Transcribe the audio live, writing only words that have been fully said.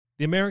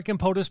The American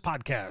POTUS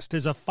Podcast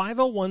is a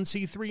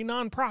 501c3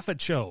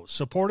 nonprofit show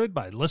supported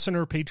by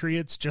listener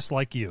patriots just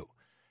like you.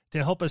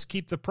 To help us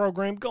keep the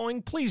program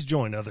going, please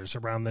join others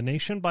around the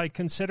nation by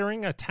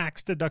considering a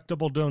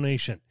tax-deductible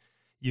donation.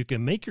 You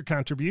can make your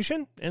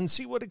contribution and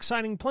see what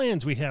exciting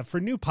plans we have for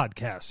new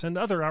podcasts and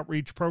other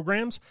outreach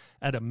programs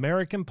at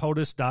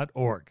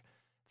americanpotus.org.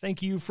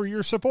 Thank you for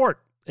your support,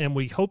 and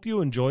we hope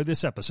you enjoy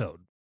this episode.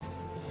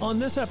 On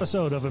this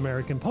episode of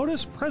American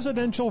POTUS,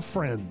 Presidential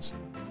Friends.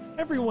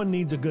 Everyone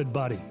needs a good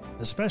buddy,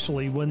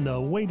 especially when the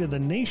weight of the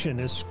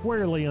nation is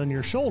squarely on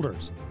your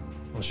shoulders.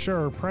 Well,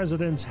 sure,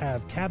 presidents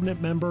have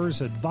cabinet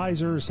members,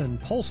 advisors, and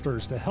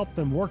pollsters to help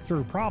them work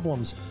through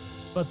problems,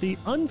 but the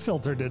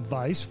unfiltered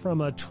advice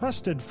from a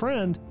trusted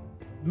friend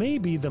may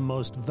be the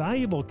most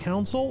valuable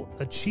counsel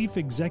a chief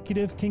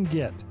executive can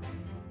get.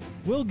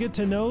 We'll get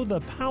to know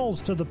the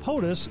pals to the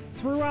POTUS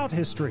throughout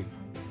history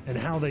and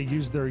how they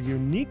use their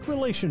unique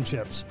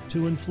relationships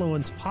to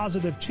influence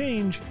positive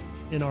change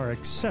in our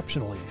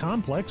exceptionally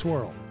complex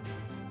world.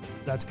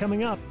 That's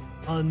coming up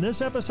on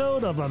this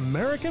episode of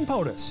American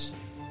POTUS.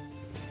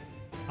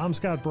 I'm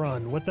Scott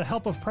Brunn. With the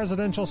help of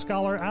presidential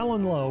scholar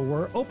Alan Lowe,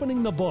 we're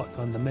opening the book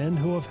on the men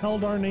who have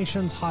held our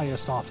nation's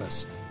highest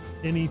office.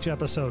 In each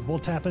episode, we'll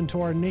tap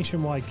into our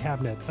nationwide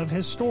cabinet of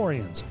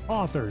historians,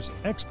 authors,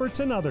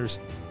 experts, and others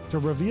to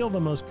reveal the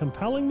most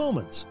compelling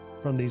moments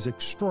from these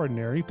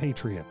extraordinary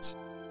patriots.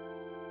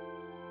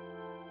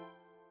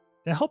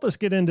 To help us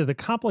get into the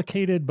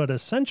complicated but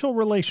essential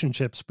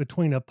relationships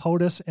between a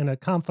POTUS and a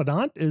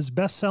confidant is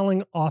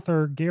best-selling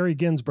author Gary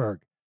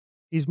Ginsberg.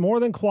 He's more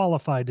than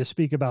qualified to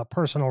speak about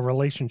personal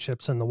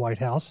relationships in the White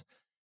House.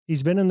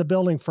 He's been in the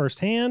building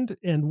firsthand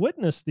and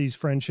witnessed these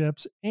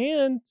friendships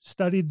and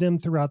studied them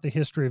throughout the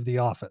history of the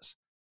office.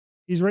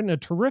 He's written a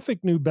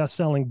terrific new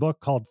best-selling book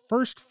called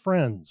First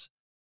Friends: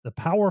 The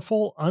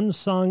Powerful,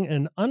 Unsung,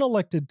 and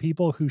Unelected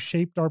People Who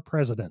Shaped Our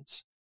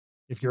Presidents.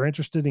 If you're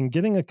interested in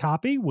getting a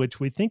copy,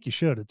 which we think you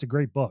should, it's a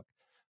great book,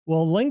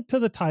 we'll link to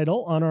the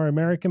title on our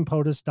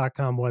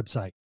AmericanPOTUS.com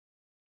website.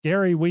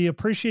 Gary, we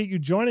appreciate you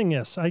joining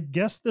us. I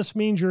guess this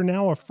means you're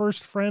now a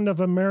first friend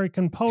of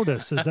American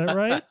POTUS. Is that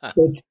right?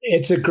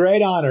 It's a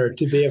great honor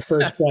to be a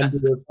first friend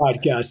of your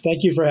podcast.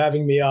 Thank you for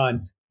having me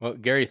on. Well,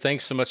 Gary,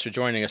 thanks so much for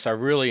joining us. I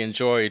really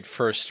enjoyed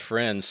First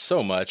Friends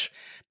so much.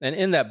 And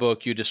in that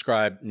book, you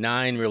describe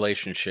 9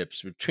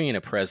 relationships between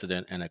a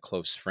president and a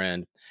close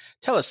friend.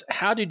 Tell us,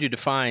 how did you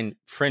define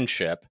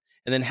friendship?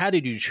 And then how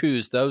did you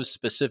choose those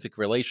specific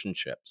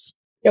relationships?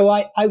 Yeah,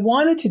 well, I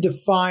wanted to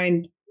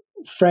define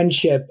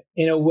friendship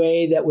in a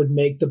way that would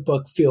make the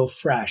book feel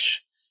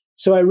fresh.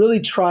 So I really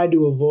tried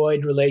to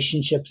avoid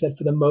relationships that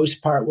for the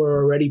most part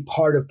were already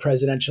part of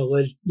presidential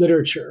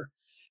literature.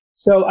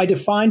 So I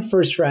defined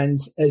first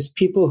friends as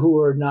people who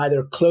were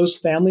neither close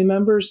family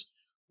members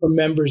or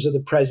members of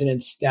the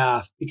president's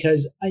staff,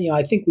 because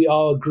I think we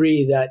all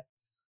agree that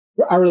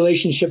our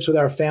relationships with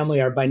our family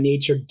are by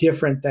nature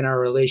different than our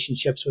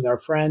relationships with our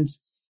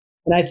friends.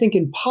 And I think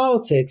in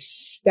politics,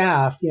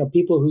 staff,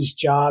 people whose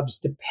jobs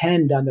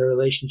depend on their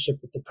relationship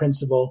with the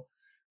principal,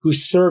 who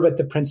serve at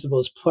the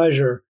principal's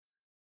pleasure,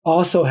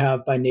 also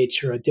have by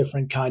nature a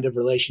different kind of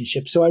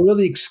relationship. So I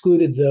really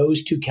excluded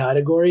those two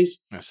categories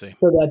so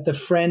that the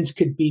friends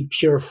could be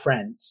pure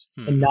friends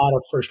and not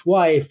a first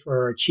wife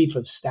or a chief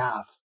of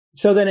staff.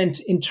 So then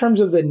in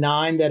terms of the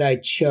 9 that I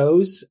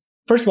chose,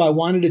 first of all, I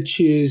wanted to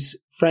choose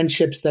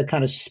friendships that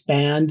kind of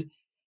spanned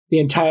the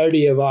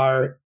entirety of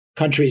our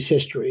country's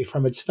history,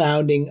 from its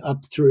founding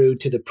up through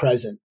to the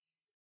present.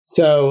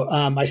 So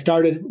I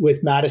started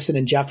with Madison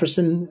and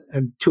Jefferson,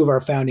 and 2 of our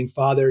founding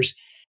fathers,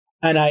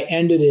 and I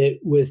ended it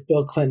with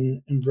Bill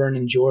Clinton and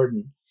Vernon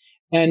Jordan.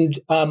 And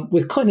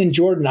with Clinton and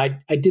Jordan,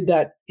 I did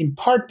that in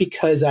part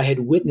because I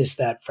had witnessed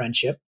that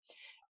friendship.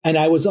 And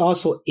I was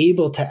also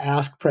able to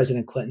ask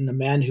President Clinton, a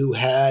man who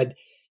had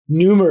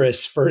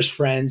numerous first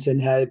friends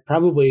and had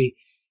probably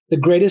the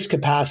greatest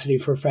capacity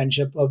for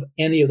friendship of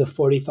any of the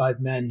 45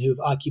 men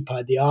who've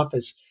occupied the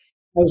office.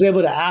 I was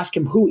able to ask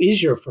him, who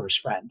is your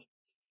first friend?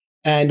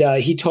 And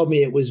he told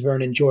me it was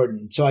Vernon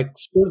Jordan. So I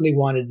certainly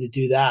wanted to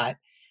do that.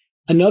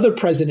 Another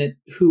president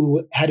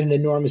who had an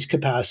enormous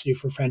capacity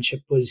for friendship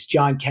was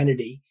John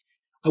Kennedy.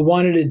 I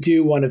wanted to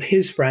do one of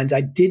his friends.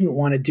 I didn't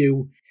want to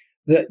do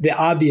the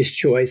obvious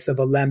choice of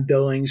a Lem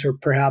Billings or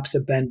perhaps a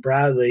Ben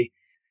Bradley.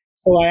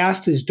 So I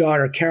asked his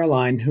daughter,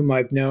 Caroline, whom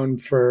I've known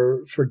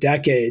for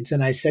decades,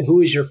 and I said, who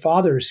is your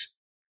father's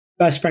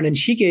best friend? And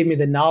she gave me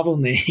the novel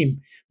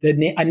name,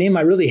 a name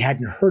I really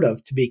hadn't heard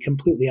of, to be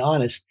completely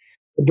honest,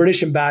 the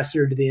British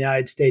ambassador to the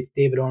United States,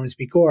 David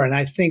Ormsby Gore. And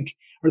I think,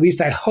 or at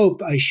least I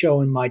hope I show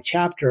in my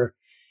chapter,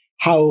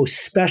 how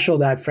special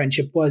that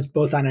friendship was,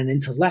 both on an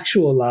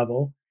intellectual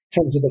level,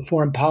 in terms of the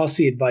foreign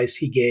policy advice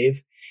he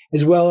gave,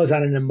 as well as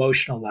on an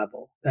emotional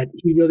level, that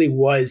he really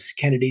was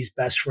Kennedy's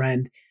best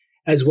friend,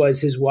 as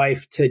was his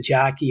wife to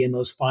Jackie in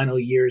those final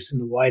years in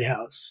the White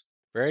House.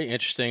 Very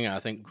interesting. I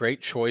think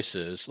great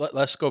choices.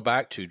 Let's go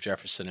back to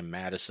Jefferson and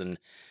Madison.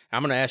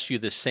 I'm going to ask you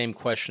the same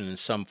question in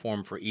some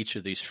form for each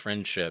of these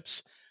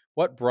friendships.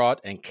 What brought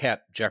and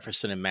kept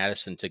Jefferson and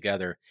Madison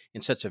together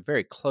in such a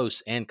very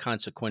close and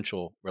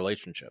consequential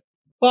relationship?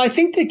 Well, I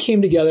think they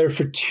came together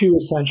for two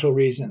essential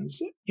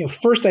reasons.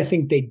 First, I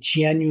think they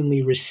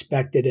genuinely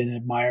respected and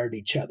admired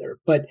each other.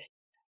 But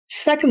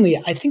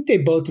secondly, I think they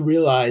both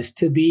realized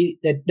to be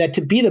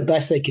the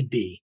best they could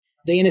be,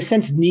 they in a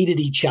sense needed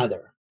each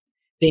other.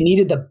 They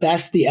needed the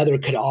best the other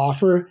could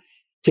offer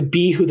to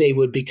be who they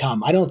would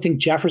become. I don't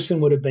think Jefferson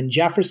would have been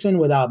Jefferson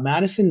without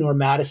Madison, nor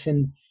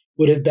Madison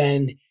would have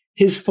been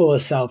his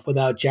fullest self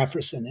without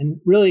Jefferson. And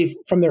really,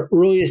 from their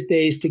earliest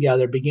days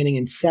together, beginning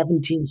in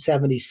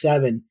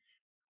 1777,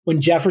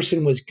 when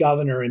Jefferson was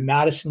governor and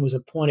Madison was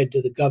appointed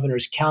to the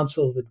governor's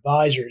council of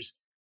advisors,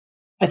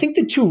 I think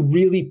the two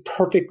really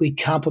perfectly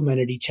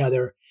complemented each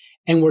other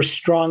and were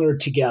stronger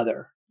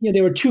together.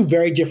 They were two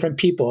very different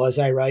people, as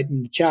I write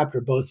in the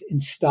chapter, both in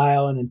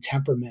style and in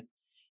temperament.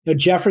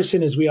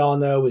 Jefferson, as we all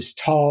know, was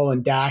tall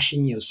and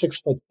dashing,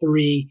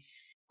 6'3",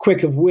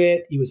 quick of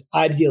wit. He was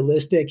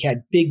idealistic,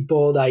 had big,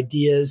 bold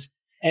ideas,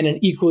 and an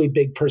equally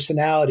big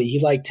personality. He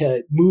liked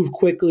to move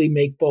quickly,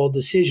 make bold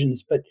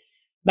decisions. But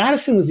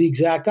Madison was the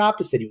exact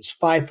opposite. He was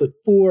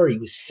 5'4". He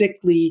was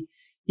sickly.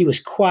 He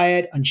was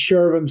quiet,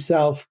 unsure of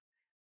himself.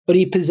 But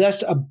he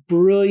possessed a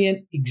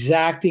brilliant,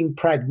 exacting,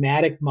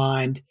 pragmatic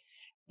mind,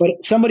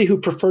 but somebody who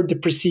preferred to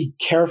proceed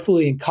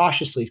carefully and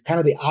cautiously, kind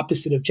of the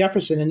opposite of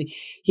Jefferson. And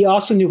he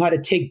also knew how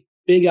to take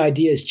big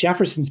ideas,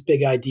 Jefferson's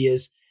big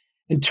ideas,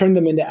 and turn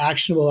them into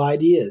actionable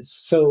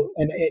ideas.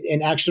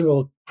 And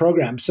actionable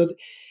programs. So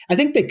I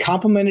think they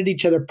complemented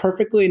each other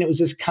perfectly. And it was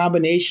this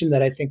combination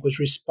that I think was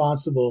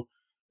responsible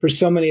for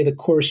so many of the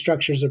core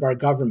structures of our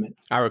government.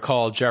 I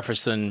recall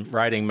Jefferson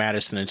writing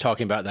Madison and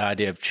talking about the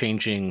idea of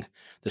changing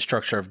the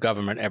structure of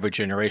government every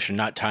generation,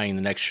 not tying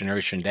the next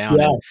generation down.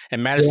 Yeah.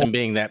 And Madison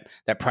being that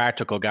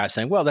practical guy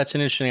saying, well, that's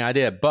an interesting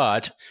idea,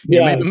 but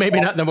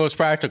maybe not the most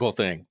practical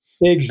thing.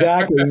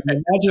 Exactly.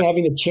 Imagine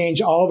having to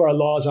change all of our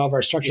laws, all of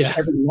our structures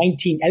every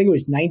 19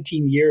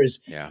 years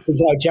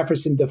is how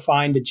Jefferson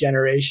defined a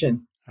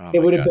generation. It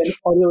would have been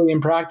utterly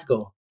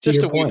impractical.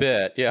 Just a wee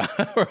bit, yeah.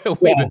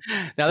 Bit.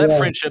 Now, that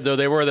friendship, though,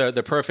 they were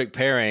the perfect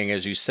pairing,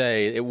 as you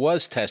say. It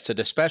was tested,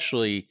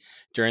 especially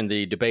during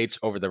the debates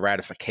over the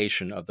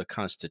ratification of the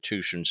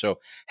Constitution. So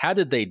how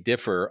did they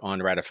differ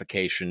on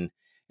ratification?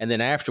 And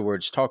then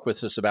afterwards, talk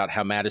with us about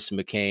how Madison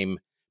became,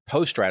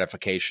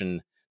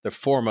 post-ratification, the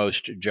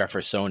foremost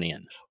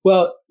Jeffersonian.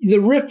 Well, the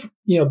rift,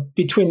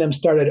 between them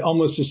started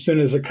almost as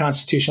soon as the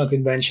Constitutional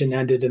Convention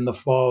ended in the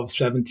fall of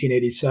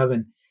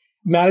 1787.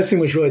 Madison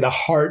was really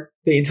the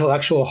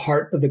intellectual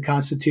heart of the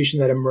Constitution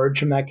that emerged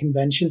from that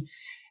convention.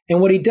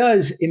 And what he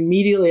does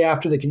immediately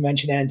after the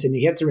convention ends, and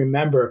you have to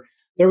remember,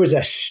 there was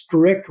a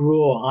strict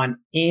rule on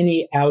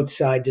any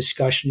outside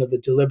discussion of the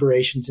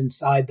deliberations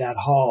inside that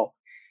hall.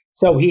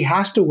 So he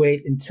has to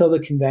wait until the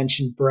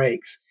convention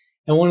breaks.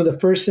 And one of the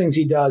first things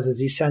he does is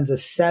he sends a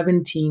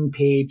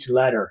 17-page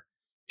letter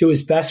to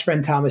his best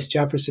friend, Thomas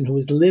Jefferson, who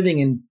was living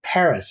in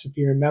Paris, if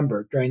you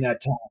remember, during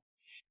that time.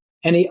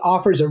 And he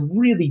offers a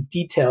really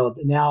detailed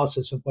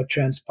analysis of what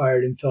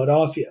transpired in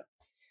Philadelphia.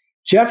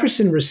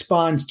 Jefferson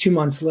responds 2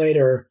 months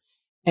later,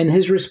 and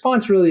his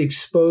response really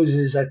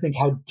exposes, I think,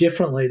 how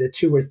differently the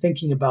two were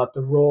thinking about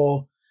the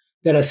role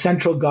that a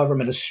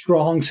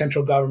strong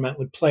central government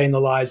would play in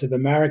the lives of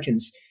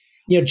Americans.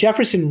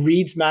 Jefferson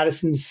reads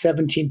Madison's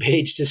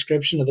 17-page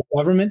description of the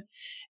government,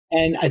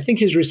 and I think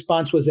his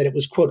response was that it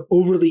was, quote,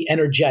 overly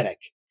energetic,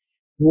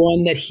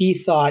 one that he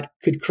thought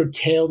could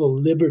curtail the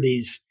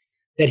liberties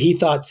that he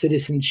thought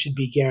citizens should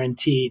be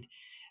guaranteed.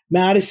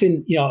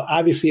 Madison,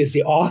 obviously as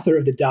the author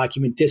of the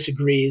document,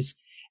 disagrees.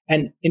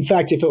 And in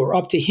fact, if it were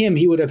up to him,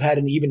 he would have had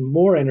an even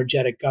more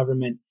energetic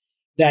government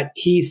that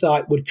he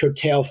thought would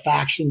curtail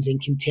factions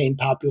and contain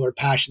popular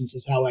passions,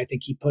 is how I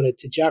think he put it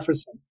to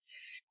Jefferson.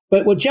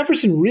 But what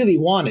Jefferson really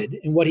wanted,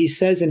 and what he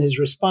says in his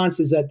response,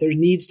 is that there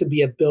needs to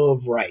be a Bill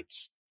of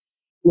Rights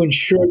to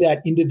ensure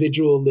that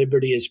individual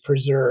liberty is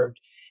preserved.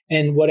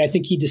 And what I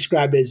think he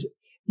described as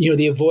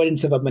the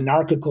avoidance of a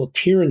monarchical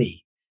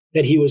tyranny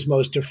that he was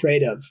most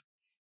afraid of.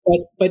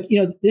 But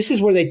this is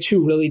where the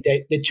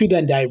two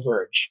then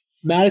diverge.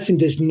 Madison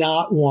does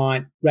not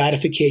want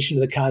ratification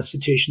of the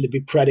Constitution to be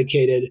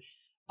predicated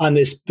on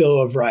this Bill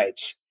of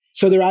Rights.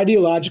 So their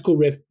ideological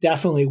rift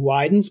definitely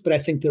widens, but I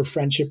think their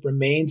friendship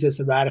remains as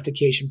the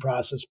ratification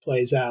process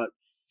plays out.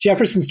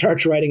 Jefferson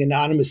starts writing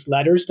anonymous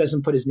letters,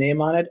 doesn't put his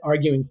name on it,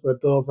 arguing for a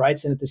Bill of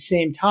Rights. And at the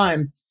same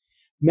time,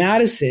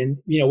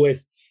 Madison,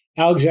 with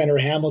Alexander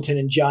Hamilton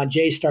and John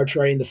Jay, starts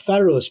writing the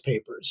Federalist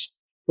Papers,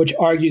 which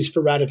argues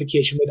for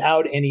ratification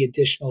without any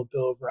additional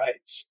Bill of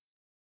Rights.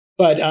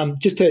 But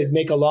just to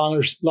make a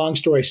long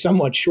story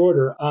somewhat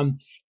shorter,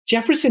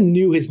 Jefferson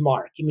knew his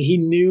mark.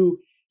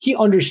 He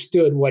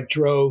understood what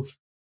drove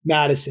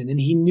Madison,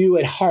 and he knew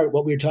at heart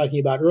what we were talking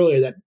about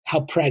earlier, that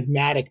how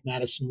pragmatic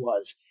Madison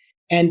was.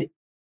 And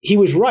he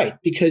was right,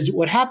 because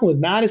what happened with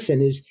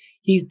Madison is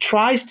he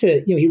tries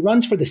to, he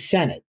runs for the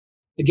Senate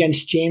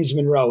against James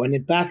Monroe.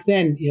 And back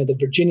then, the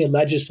Virginia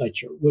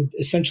legislature would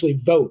essentially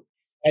vote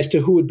as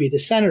to who would be the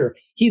senator.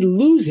 He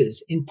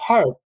loses in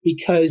part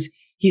because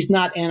he's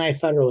not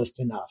anti-federalist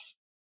enough,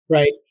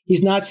 right?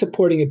 He's not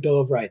supporting a Bill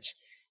of Rights.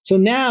 So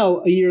now,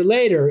 a year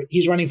later,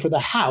 he's running for the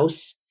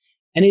House,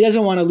 and he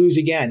doesn't want to lose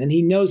again. And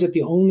he knows that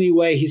the only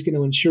way he's going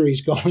to ensure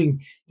he's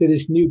going to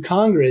this new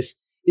Congress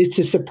is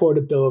to support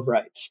a Bill of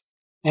Rights.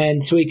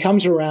 And so he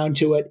comes around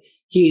to it.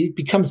 He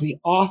becomes the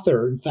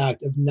author, in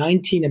fact, of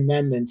 19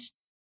 amendments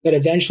that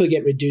eventually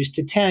get reduced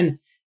to 10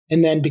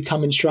 and then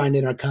become enshrined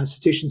in our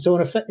Constitution. So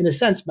in a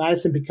sense,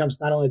 Madison becomes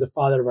not only the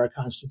father of our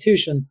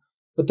Constitution,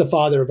 but the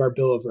father of our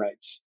Bill of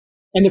Rights.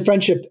 And the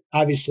friendship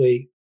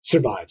obviously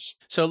survives.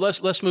 So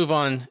let's move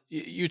on.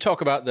 You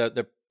talk about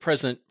the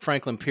President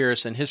Franklin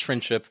Pierce and his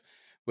friendship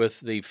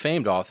with the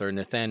famed author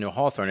Nathaniel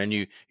Hawthorne, and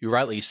you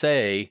rightly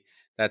say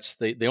that's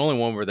the only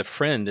one where the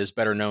friend is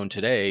better known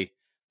today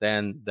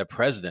than the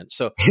president.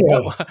 So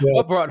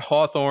what brought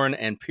Hawthorne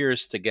and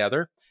Pierce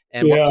together,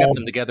 and what kept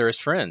them together as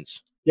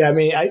friends? Yeah, I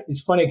mean,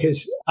 it's funny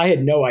because I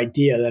had no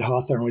idea that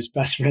Hawthorne was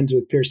best friends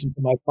with Pierce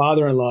until my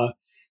father-in-law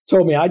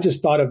told me. I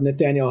just thought of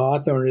Nathaniel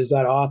Hawthorne as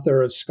that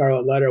author of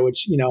Scarlet Letter,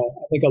 which,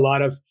 I think a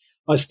lot of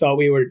us felt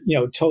we were,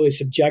 totally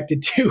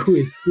subjected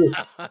to.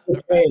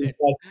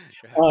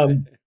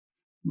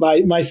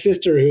 But my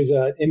sister, who's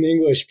an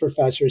English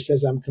professor,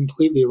 says I'm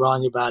completely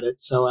wrong about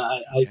it. So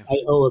I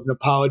owe an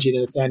apology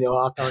to Nathaniel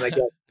Hawthorne, I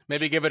guess.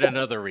 Maybe give it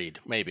another read.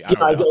 Maybe. I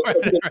don't know.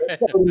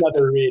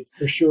 Another read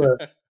for sure.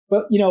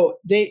 But,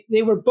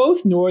 they were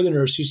both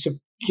Northerners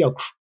who,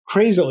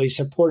 crazily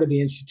supported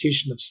the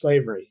institution of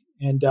slavery.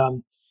 And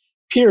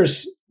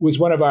Pierce was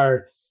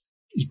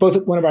he's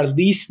both one of our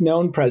least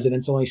known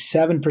presidents. Only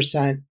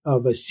 7%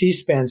 of a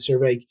C-SPAN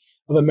survey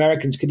of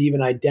Americans could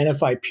even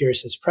identify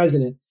Pierce as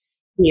president.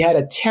 He had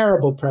a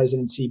terrible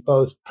presidency,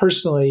 both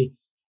personally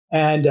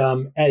and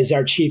as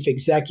our chief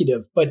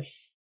executive. But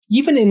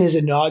even in his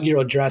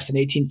inaugural address in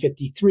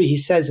 1853, he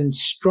says in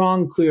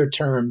strong, clear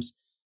terms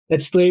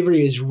that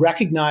slavery is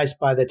recognized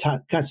by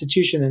the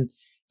Constitution. And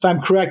if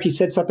I'm correct, he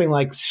said something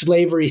like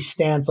slavery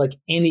stands like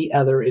any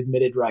other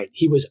admitted right.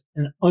 He was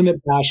an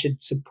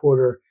unabashed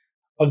supporter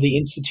of the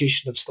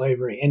institution of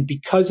slavery. And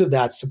because of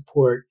that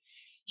support,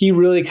 he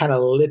really kind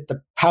of lit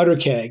the powder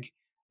keg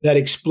that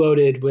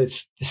exploded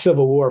with the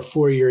Civil War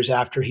 4 years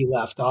after he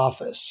left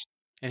office.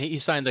 And he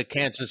signed the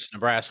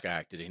Kansas-Nebraska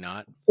Act, did he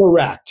not?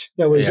 Correct.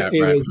 It was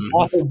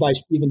authored by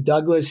Stephen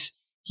Douglas.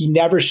 He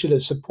never should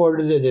have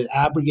supported it. It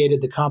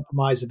abrogated the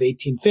Compromise of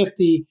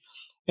 1850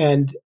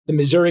 and the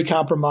Missouri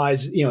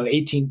Compromise, in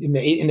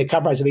the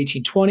Compromise of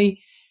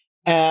 1820.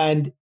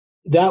 And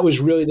that was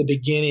really the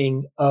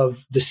beginning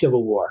of the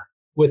Civil War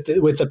with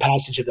the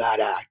passage of that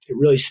act.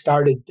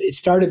 It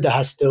started the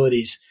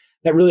hostilities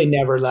that really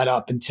never let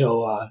up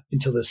until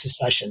the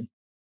secession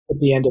at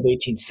the end of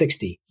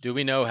 1860. Do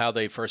we know how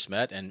they first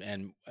met?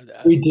 And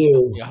we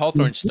do.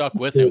 Hawthorne stuck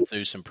with him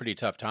through some pretty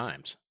tough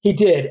times. He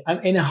did.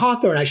 And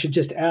Hawthorne, I should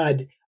just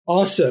add,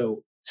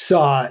 also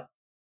saw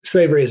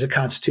slavery as a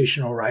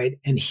constitutional right.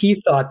 And he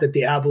thought that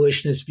the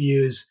abolitionist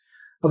views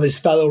of his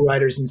fellow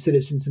writers and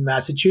citizens in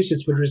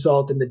Massachusetts would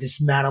result in the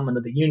dismantlement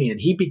of the Union.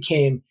 He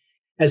became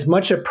as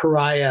much a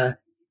pariah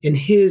in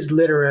his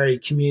literary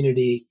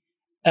community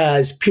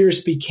as Pierce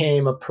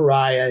became a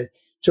pariah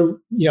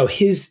to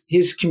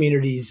his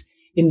communities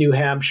in New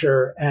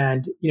Hampshire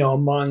and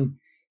among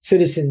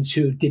citizens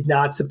who did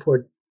not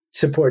support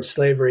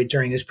slavery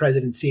during his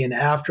presidency and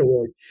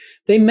afterward.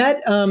 They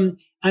met on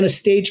a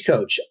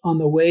stagecoach on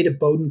the way to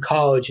Bowdoin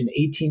College in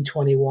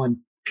 1821.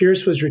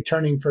 Pierce was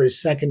returning for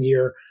his second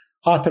year.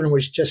 Hawthorne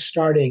was just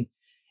starting.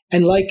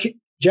 And like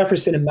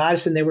Jefferson and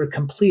Madison, they were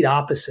complete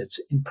opposites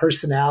in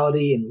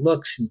personality and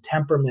looks and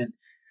temperament,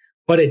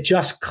 but it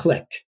just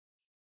clicked.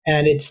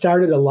 And it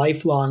started a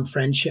lifelong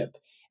friendship.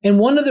 And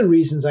one of the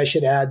reasons I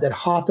should add that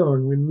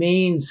Hawthorne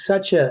remains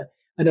such an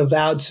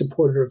avowed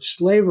supporter of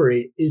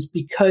slavery is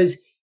because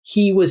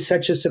he was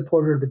such a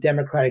supporter of the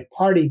Democratic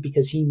Party,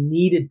 because he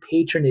needed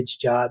patronage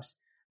jobs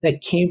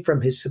that came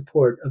from his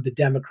support of the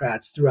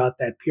Democrats throughout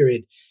that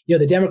period.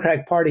 The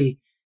Democratic Party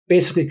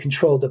basically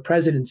controlled the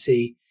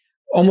presidency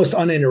almost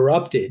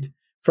uninterrupted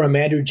from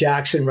Andrew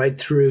Jackson right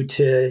through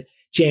to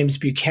James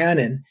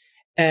Buchanan.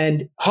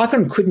 And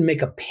Hawthorne couldn't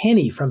make a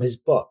penny from his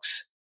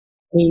books.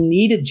 He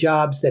needed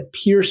jobs that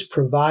Pierce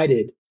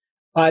provided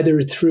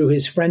either through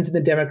his friends in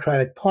the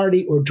Democratic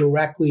Party or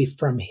directly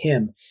from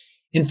him.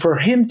 And for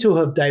him to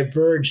have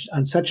diverged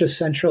on such a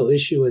central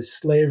issue as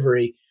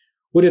slavery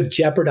would have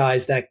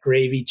jeopardized that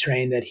gravy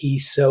train that he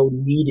so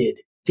needed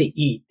to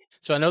eat.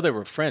 So I know they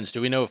were friends.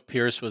 Do we know if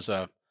Pierce was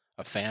a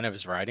fan of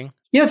his writing?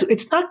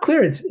 It's not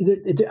clear.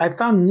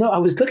 I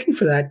was looking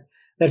for that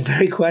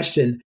very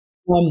question.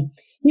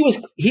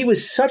 He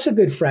was such a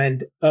good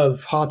friend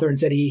of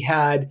Hawthorne's that he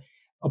had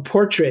a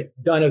portrait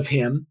done of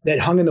him that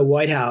hung in the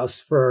White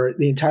House for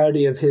the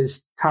entirety of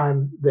his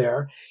time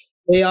there.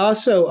 They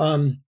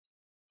also,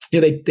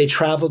 they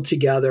traveled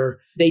together.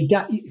 In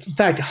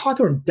fact,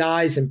 Hawthorne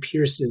dies in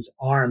Pierce's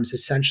arms,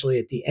 essentially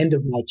at the end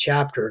of my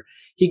chapter.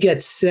 He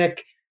gets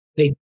sick.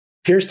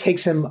 Pierce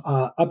takes him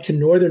up to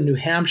northern New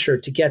Hampshire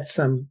to get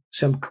some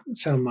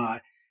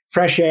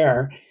fresh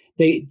air.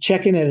 They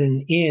check in at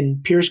an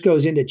inn. Pierce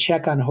goes in to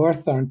check on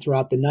Hawthorne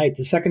throughout the night.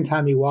 The second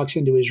time he walks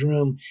into his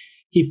room,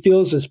 he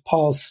feels his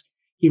pulse.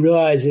 He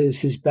realizes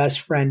his best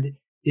friend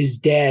is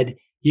dead.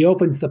 He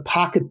opens the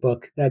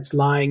pocketbook that's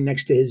lying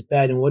next to his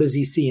bed. And what does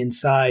he see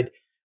inside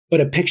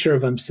but a picture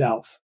of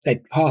himself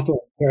that Hawthorne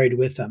carried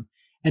with him?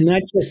 And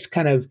that just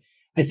kind of,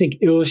 I think,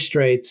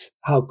 illustrates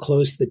how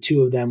close the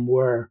two of them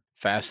were.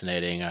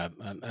 Fascinating.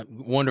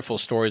 Wonderful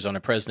stories on a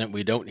president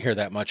we don't hear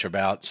that much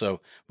about. So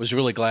was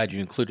really glad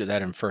you included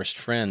that in First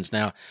Friends.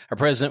 Now, a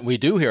president we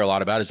do hear a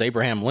lot about is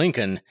Abraham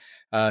Lincoln.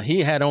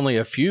 He had only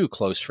a few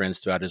close friends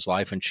throughout his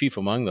life, and chief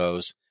among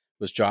those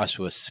was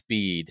Joshua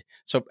Speed.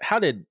 So how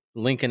did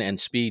Lincoln and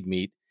Speed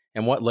meet,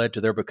 and what led to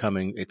their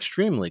becoming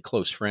extremely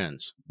close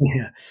friends?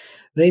 Yeah.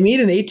 They meet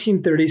in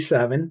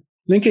 1837.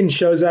 Lincoln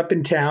shows up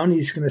in town.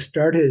 He's going to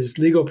start his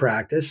legal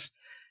practice.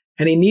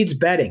 And he needs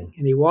bedding.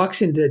 And he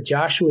walks into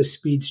Joshua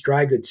Speed's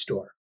dry goods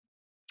store.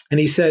 And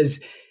he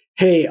says,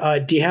 hey,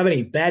 do you have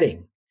any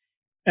bedding?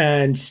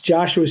 And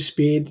Joshua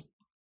Speed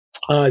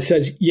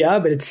says, yeah,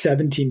 but it's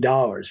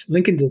 $17.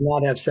 Lincoln does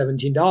not have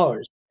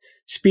 $17.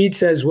 Speed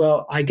says,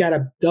 well, I got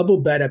a double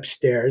bed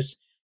upstairs.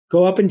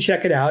 Go up and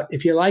check it out.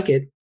 If you like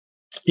it,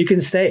 you can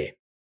stay.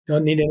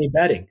 Don't need any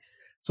bedding.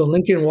 So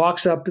Lincoln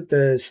walks up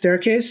the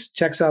staircase,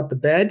 checks out the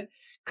bed,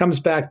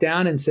 comes back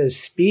down and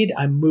says, Speed,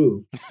 I'm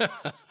moved.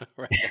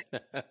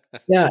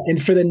 Yeah.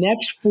 And for the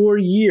next 4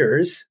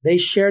 years, they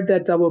shared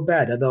that double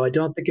bed, although I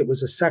don't think it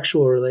was a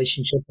sexual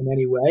relationship in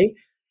any way,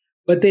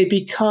 but they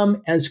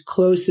become as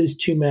close as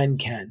two men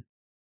can.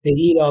 They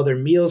eat all their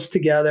meals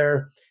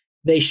together.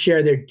 They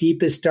share their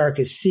deepest,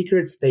 darkest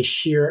secrets. They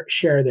share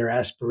their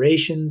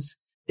aspirations.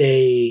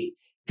 They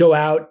go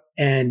out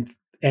and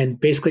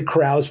basically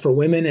carouse for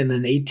women in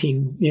an late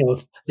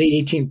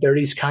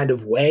 1830s kind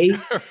of way.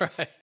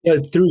 Right.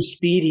 Through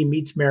Speed, he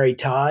meets Mary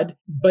Todd,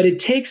 but it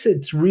takes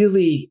its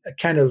really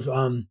kind of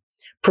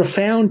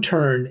profound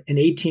turn in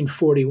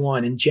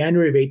 1841, in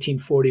January of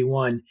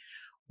 1841,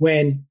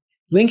 when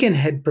Lincoln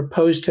had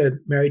proposed to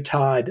Mary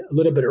Todd a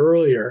little bit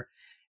earlier,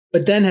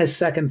 but then has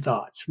second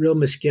thoughts, real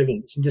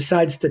misgivings, and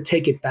decides to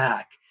take it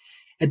back.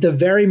 At the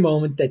very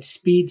moment that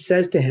Speed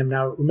says to him,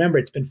 now remember,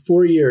 it's been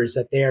 4 years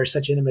that they are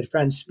such intimate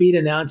friends, Speed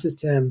announces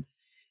to him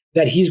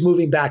that he's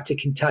moving back to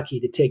Kentucky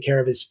to take care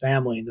of his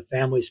family and the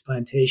family's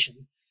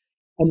plantation.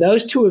 And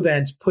those two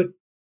events put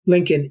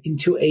Lincoln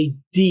into a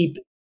deep,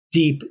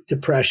 deep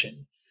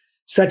depression,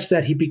 such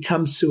that he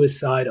becomes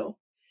suicidal.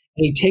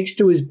 And he takes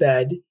to his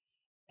bed,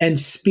 and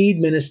Speed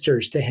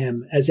ministers to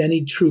him as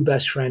any true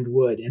best friend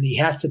would. And he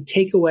has to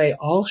take away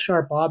all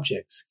sharp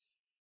objects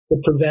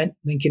to prevent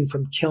Lincoln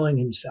from killing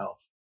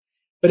himself.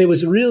 But it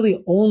was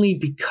really only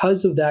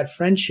because of that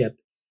friendship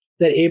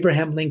that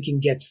Abraham Lincoln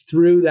gets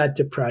through that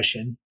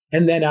depression,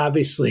 and then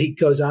obviously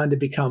goes on to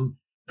become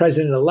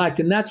president-elect.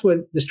 And that's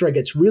when the story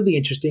gets really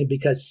interesting,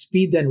 because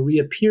Speed then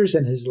reappears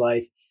in his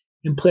life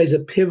and plays a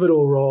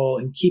pivotal role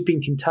in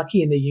keeping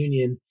Kentucky in the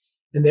Union,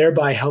 and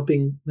thereby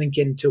helping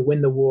Lincoln to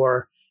win the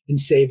war and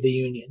save the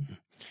Union.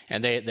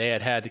 And they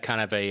had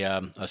kind of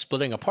a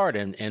splitting apart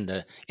in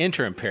the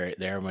interim period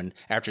there, when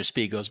after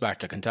Speed goes back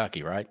to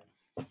Kentucky, right?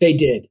 They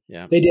did.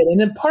 Yeah. They did.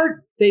 And in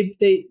part,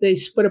 they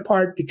split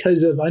apart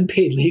because of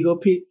unpaid legal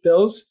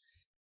bills.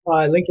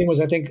 Lincoln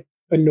was, I think,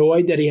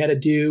 annoyed that he had to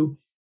do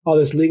all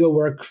this legal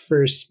work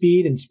for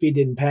Speed, and Speed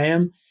didn't pay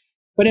him.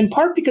 But in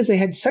part because they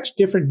had such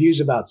different views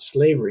about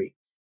slavery.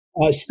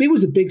 Speed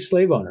was a big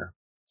slave owner.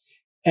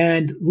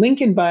 And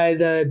Lincoln, by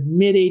the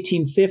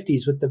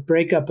mid-1850s, with the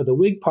breakup of the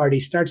Whig Party,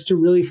 starts to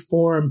really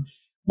form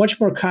much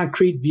more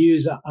concrete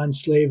views on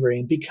slavery,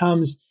 and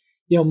becomes,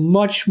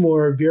 much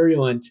more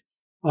virulent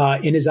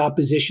in his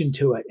opposition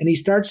to it. And he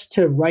starts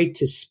to write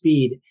to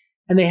Speed.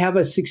 And they have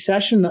a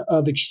succession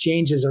of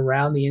exchanges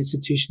around the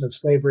institution of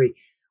slavery,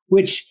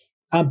 which,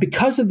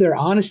 because of their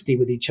honesty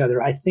with each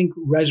other, I think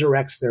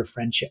resurrects their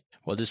friendship.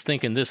 Well, just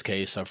think in this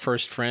case, a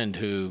first friend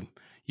who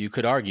you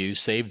could argue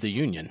saved the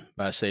Union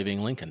by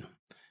saving Lincoln.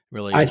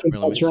 Really, I think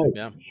really that's right.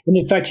 Yeah. And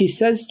in fact, he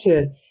says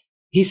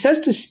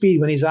to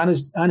Speed when he's on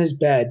his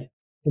bed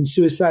and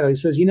suicidal, he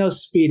says,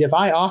 Speed, if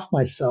I off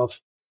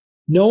myself,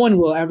 no one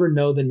will ever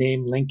know the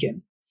name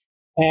Lincoln.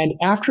 And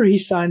after he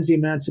signs the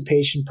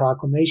Emancipation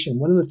Proclamation,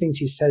 one of the things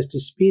he says to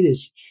Speed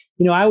is,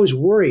 I was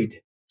worried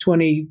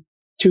 22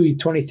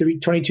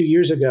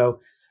 years ago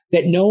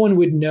that no one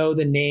would know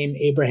the name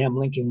Abraham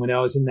Lincoln when I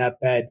was in that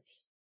bed.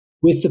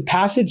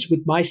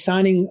 With my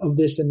signing of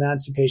this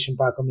Emancipation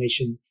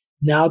Proclamation,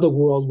 now the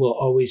world will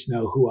always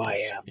know who I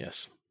am.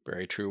 Yes,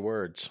 very true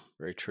words.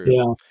 Very true.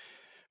 Yeah.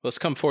 Let's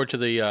come forward to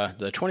the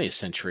 20th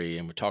century,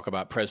 and we talk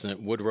about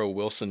President Woodrow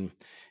Wilson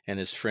and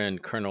his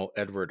friend Colonel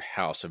Edward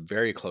House, a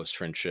very close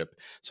friendship.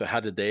 So how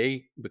did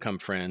they become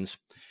friends?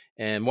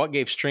 And what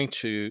gave strength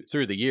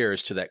through the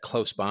years to that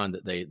close bond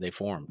that they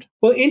formed?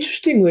 Well,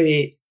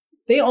 interestingly,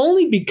 they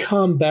only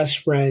become best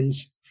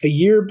friends a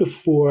year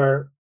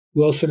before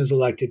Wilson is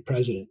elected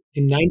president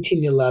in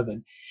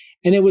 1911.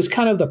 And it was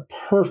kind of the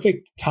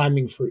perfect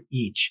timing for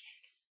each.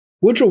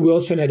 Woodrow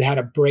Wilson had had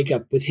a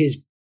breakup with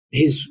his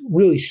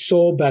really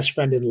sole best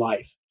friend in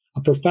life,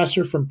 a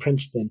professor from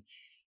Princeton,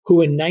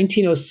 who in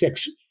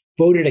 1906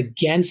 voted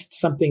against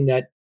something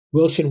that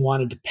Wilson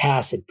wanted to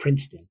pass at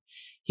Princeton.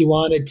 He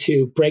wanted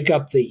to break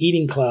up the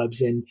eating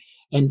clubs and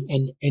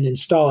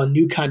install a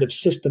new kind of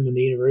system in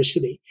the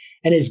university.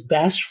 And his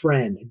best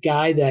friend, a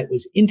guy that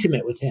was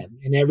intimate with him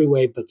in every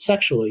way but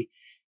sexually,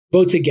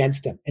 votes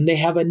against him. And they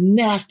have a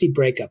nasty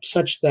breakup,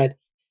 such that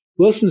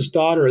Wilson's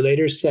daughter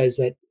later says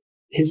that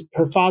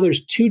her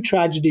father's two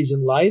tragedies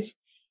in life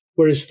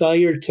were his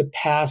failure to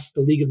pass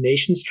the League of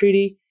Nations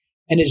Treaty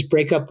and his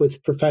breakup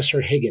with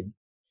Professor Higgin,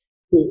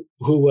 who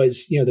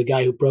was, the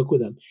guy who broke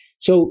with him.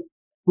 So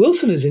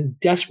Wilson is in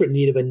desperate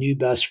need of a new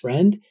best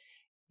friend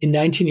in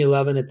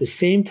 1911, at the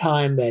same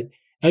time that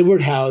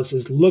Edward House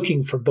is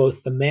looking for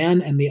both the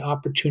man and the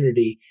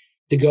opportunity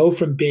to go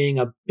from being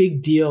a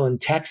big deal in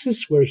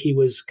Texas, where he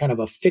was kind of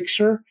a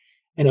fixer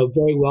and a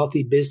very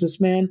wealthy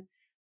businessman,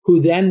 who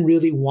then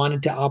really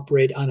wanted to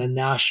operate on a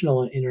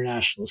national and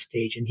international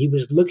stage. And he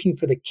was looking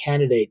for the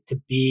candidate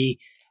to be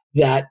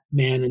that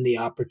man and the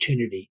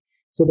opportunity.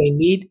 So they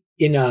meet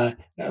in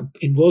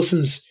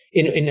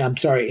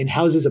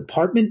House's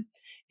apartment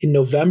in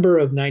November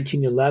of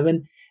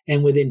 1911.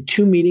 And within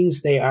 2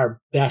 meetings, they are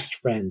best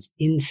friends,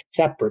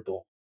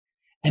 inseparable.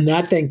 And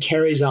that then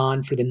carries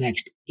on for the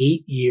next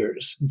 8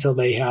 years until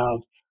they have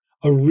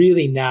a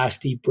really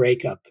nasty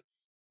breakup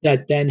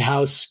that then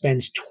House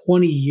spends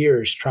 20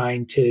 years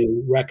trying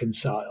to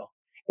reconcile.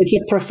 It's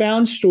a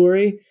profound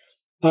story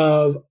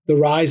of the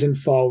rise and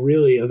fall,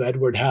 really, of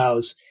Edward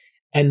House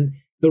and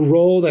the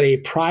role that a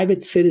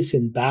private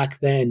citizen back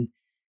then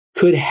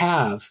could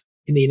have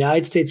in the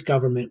United States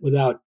government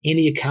without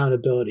any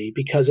accountability,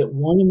 because at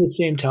one and the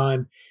same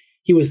time,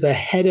 he was the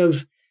head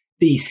of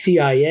the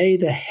CIA,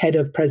 the head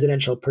of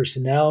presidential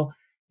personnel,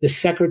 the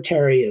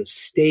Secretary of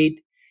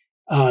State,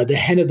 the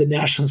head of the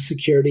National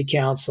Security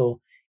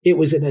Council. It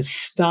was an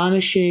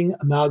astonishing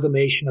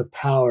amalgamation of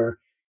power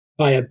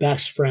by a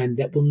best friend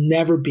that will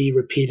never be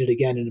repeated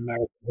again in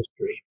American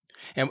history.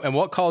 And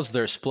what caused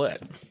their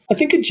split? I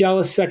think a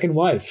jealous second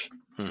wife,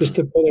 just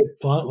to put it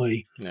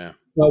bluntly. Yeah.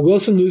 Well,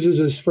 Wilson loses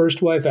his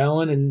first wife,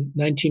 Ellen, in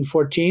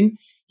 1914.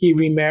 He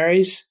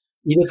remarries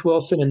Edith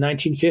Wilson in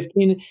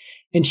 1915,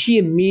 and she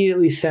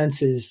immediately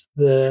senses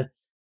the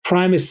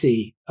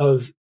primacy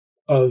of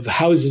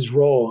House's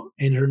role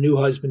in her new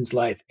husband's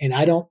life. And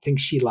I don't think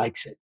she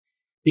likes it,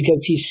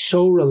 because he's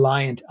so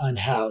reliant on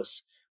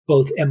House,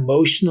 both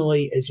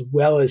emotionally as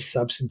well as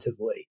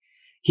substantively.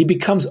 He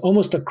becomes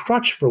almost a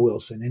crutch for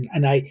Wilson.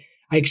 And I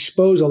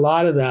expose a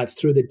lot of that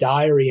through the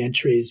diary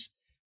entries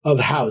of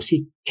House.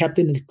 He kept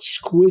an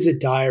exquisite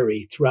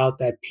diary throughout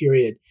that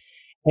period.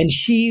 And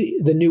she,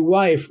 the new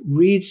wife,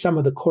 reads some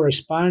of the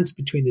correspondence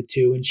between the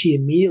two, and she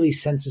immediately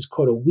senses,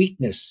 quote, a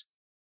weakness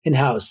in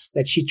House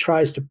that she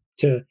tries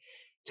to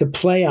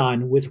play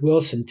on with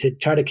Wilson, to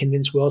try to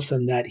convince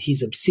Wilson that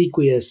he's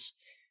obsequious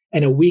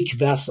and a weak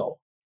vessel.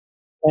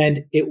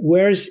 And it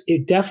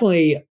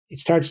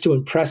starts to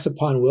impress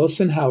upon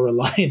Wilson how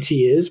reliant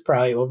he is,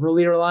 probably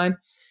overly reliant.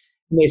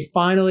 And they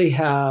finally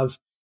have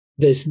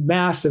this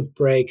massive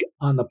break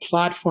on the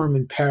platform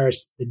in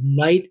Paris the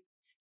night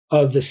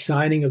of the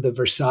signing of the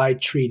Versailles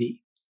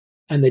Treaty.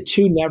 And the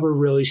two never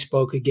really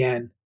spoke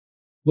again.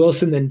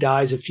 Wilson then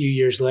dies a few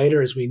years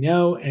later, as we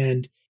know.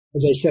 And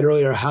as I said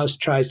earlier, House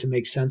tries to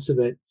make sense of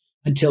it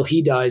until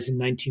he dies in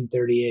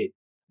 1938.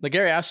 Now,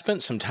 Gary, I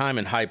spent some time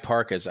in Hyde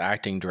Park as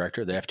acting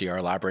director of the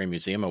FDR Library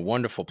Museum, a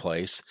wonderful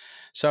place.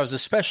 So I was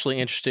especially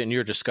interested in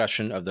your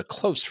discussion of the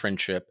close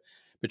friendship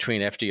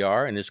between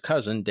FDR and his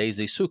cousin,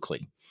 Daisy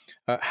Suckley.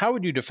 How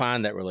would you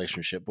define that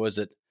relationship? Was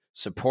it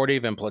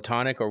supportive and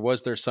platonic, or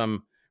was there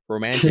some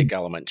romantic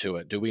element to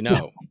it? Do we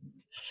know?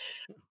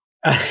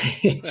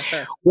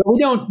 Well, we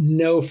don't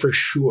know for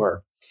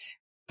sure,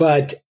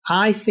 but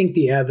I think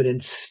the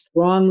evidence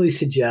strongly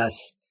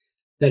suggests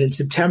that in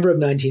September of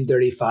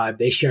 1935,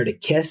 they shared a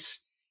kiss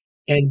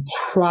and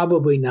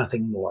probably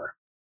nothing more.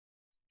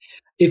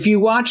 If you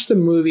watch the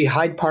movie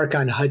Hyde Park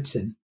on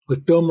Hudson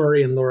with Bill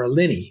Murray and Laura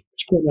Linney,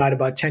 which came out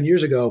about 10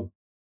 years ago,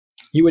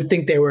 you would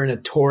think they were in a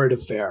torrid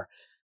affair.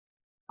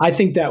 I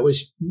think that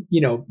was,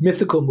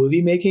 mythical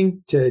movie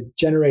making to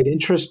generate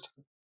interest.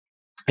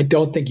 I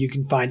don't think you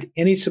can find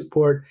any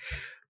support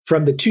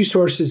from the two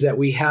sources that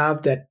we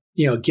have that,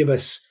 give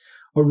us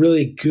a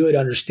really good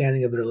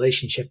understanding of the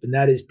relationship. And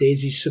that is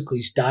Daisy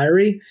Suckley's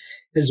diary,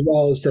 as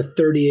well as the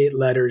 38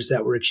 letters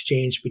that were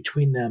exchanged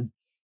between them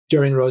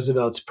during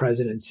Roosevelt's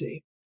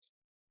presidency.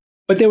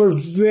 But they were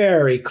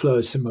very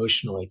close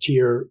emotionally, to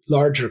your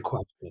larger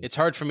question. It's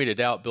hard for me to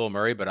doubt Bill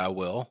Murray, but I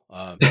will.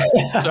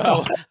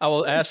 So I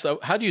will ask,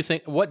 how do you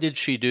think, what did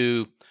she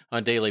do on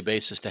a daily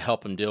basis to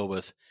help him deal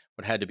with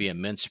what had to be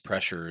immense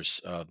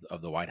pressures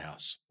of the White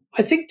House?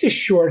 I think, to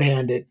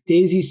shorthand it,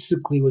 Daisy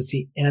Suckley was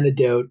the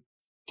antidote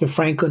to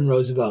Franklin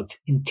Roosevelt's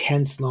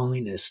intense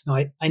loneliness.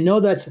 Now, I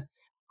know that's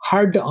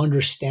hard to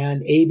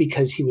understand,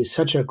 because he was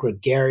such a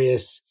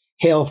gregarious,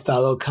 hail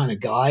fellow kind of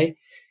guy.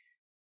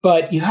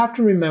 But you have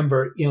to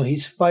remember,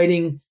 he's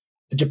fighting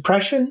a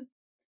depression,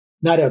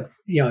 not a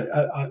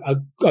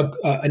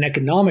an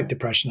economic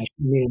depression, I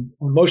mean,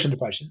 emotional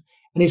depression,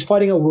 and he's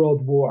fighting a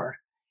world war.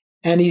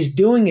 And he's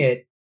doing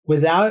it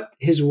without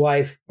his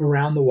wife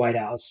around the White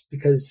House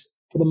because,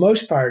 for the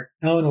most part,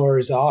 Eleanor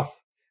is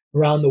off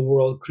around the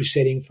world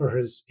crusading for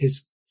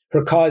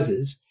her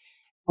causes.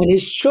 And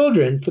his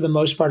children, for the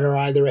most part, are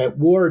either at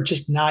war or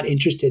just not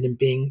interested in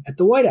being at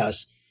the White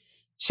House.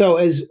 So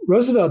as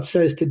Roosevelt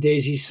says to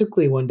Daisy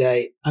Sukli one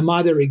day, I'm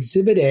either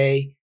exhibit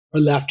A or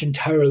left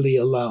entirely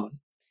alone.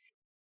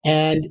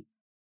 And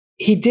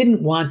he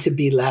didn't want to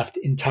be left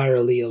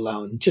entirely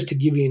alone. Just to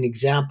give you an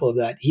example of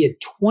that, he had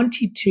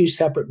 22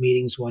 separate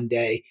meetings one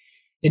day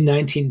in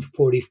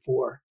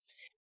 1944.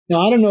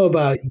 Now, I don't know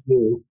about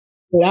you,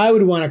 but I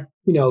would want to,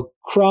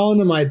 crawl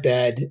into my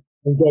bed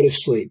and go to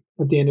sleep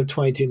at the end of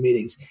 22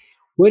 meetings.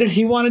 What did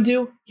he want to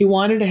do? He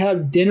wanted to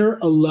have dinner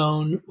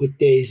alone with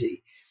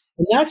Daisy.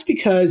 And that's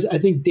because I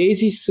think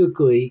Daisy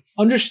Sukli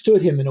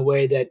understood him in a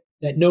way that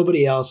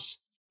nobody else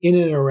in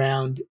and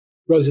around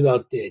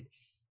Roosevelt did.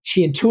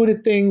 She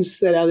intuited things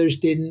that others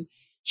didn't.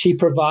 She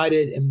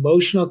provided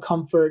emotional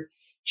comfort.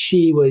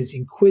 She was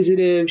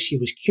inquisitive. She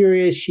was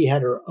curious. She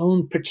had her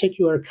own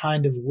particular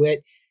kind of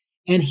wit.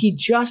 And he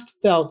just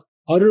felt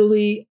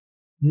utterly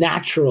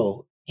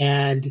natural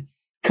and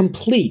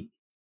complete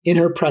in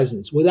her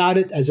presence without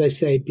it, as I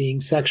say, being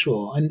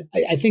sexual. And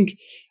I think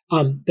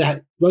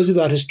that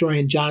Roosevelt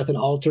historian Jonathan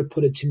Alter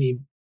put it to me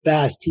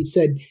best. He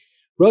said,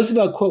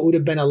 Roosevelt, quote, would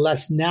have been a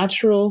less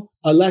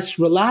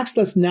relaxed,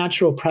 less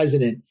natural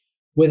president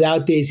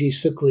without Daisy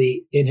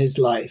Sukli in his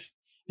life.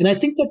 And I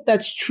think that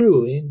that's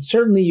true. And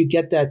certainly you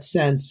get that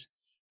sense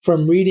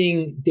from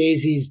reading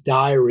Daisy's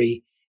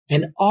diary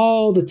and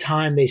all the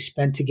time they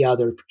spent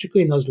together,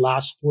 particularly in those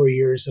last 4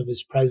 years of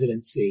his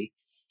presidency.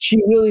 She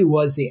really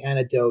was the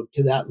antidote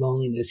to that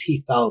loneliness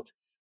he felt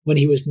when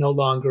he was no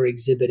longer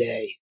exhibit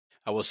A.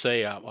 I will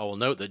say, I will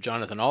note that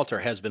Jonathan Alter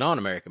has been on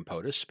American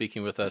POTUS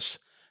speaking with us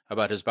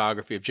about his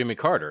biography of Jimmy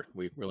Carter.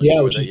 We really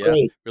which is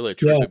great. Really a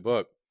terrific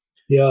book.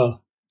 Yeah.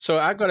 So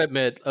I've got to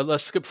admit,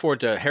 let's skip forward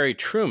to Harry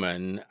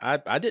Truman.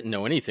 I didn't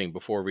know anything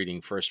before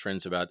reading First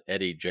Friends about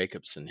Eddie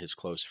Jacobson, his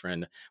close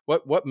friend.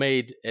 What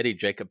made Eddie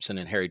Jacobson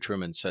and Harry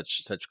Truman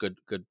such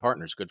good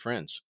partners, good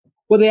friends?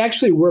 Well, they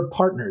actually were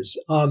partners,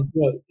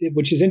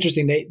 which is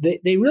interesting.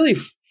 They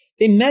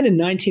met in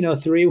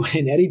 1903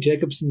 when Eddie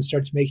Jacobson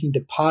starts making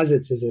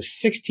deposits as a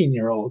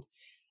 16-year-old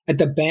at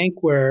the bank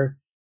where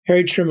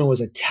Harry Truman was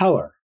a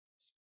teller.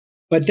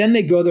 But then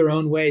they go their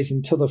own ways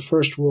until the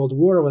First World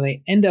War, when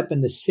they end up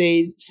in the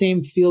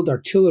same field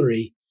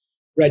artillery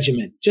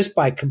regiment, just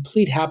by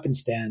complete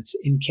happenstance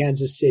in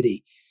Kansas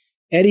City.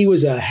 Eddie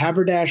was a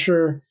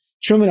haberdasher.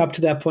 Truman, up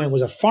to that point,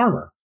 was a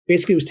farmer.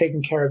 Basically, was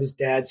taking care of his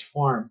dad's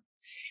farm.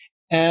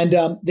 And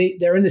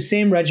they're in the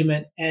same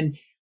regiment. And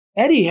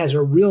Eddie has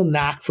a real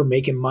knack for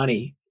making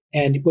money.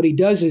 And what he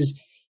does is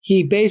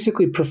he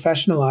basically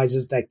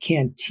professionalizes that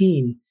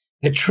canteen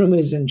that Truman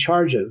is in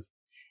charge of,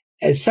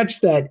 as such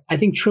that I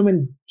think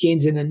Truman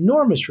gains an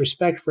enormous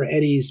respect for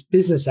Eddie's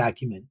business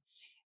acumen.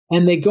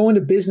 And they go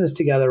into business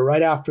together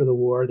right after the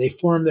war. They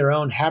form their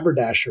own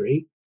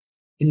haberdashery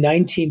in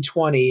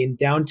 1920 in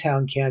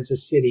downtown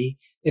Kansas City.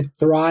 It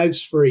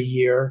thrives for a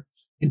year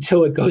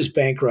until it goes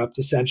bankrupt,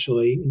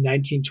 essentially, in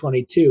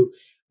 1922.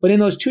 But in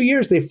those 2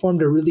 years, they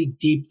formed a really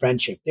deep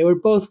friendship. They were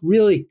both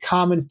really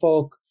common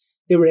folk.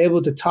 They were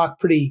able to talk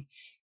pretty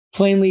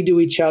plainly to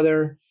each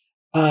other.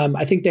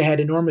 I think they had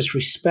enormous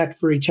respect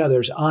for each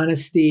other's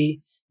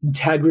honesty,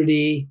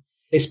 integrity.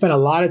 They spent a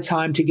lot of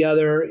time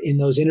together in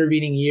those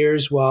intervening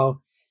years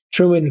while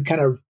Truman kind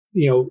of,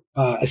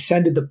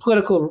 ascended the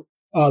political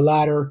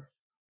ladder,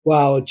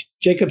 while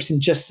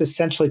Jacobson just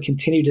essentially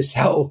continued to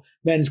sell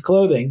men's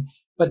clothing.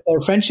 But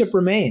their friendship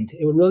remained.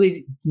 It would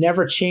really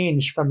never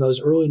change from those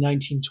early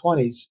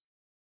 1920s.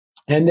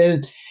 And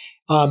then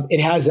it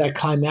has that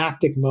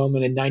climactic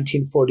moment in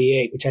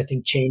 1948, which I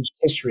think changed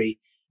history.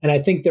 And I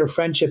think their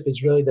friendship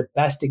is really the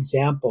best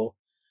example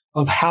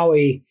of how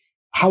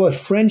a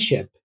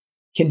friendship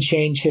can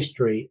change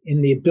history,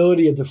 in the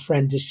ability of the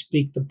friend to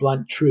speak the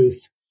blunt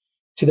truth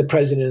to the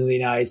president of the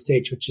United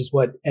States, which is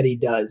what Eddie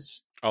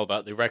does. All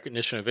about the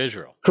recognition of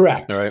Israel.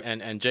 Correct. Right.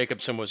 And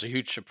Jacobson was a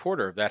huge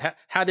supporter of that.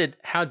 How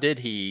did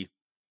he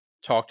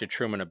talk to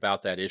Truman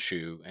about that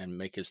issue and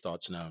make his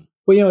thoughts known?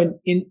 Well,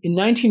 in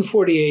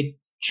 1948,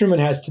 Truman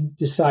has to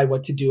decide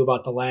what to do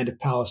about the land of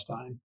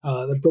Palestine.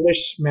 The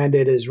British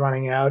mandate is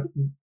running out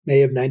in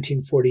May of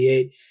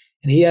 1948,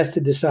 and he has to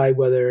decide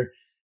whether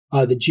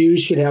the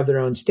Jews should have their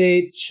own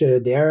state,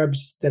 should the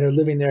Arabs that are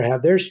living there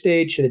have their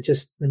state, should it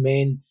just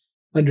remain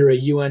under a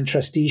UN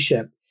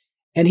trusteeship.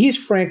 And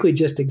he's frankly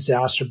just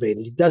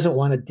exacerbated. He doesn't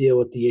want to deal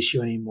with the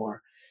issue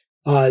anymore.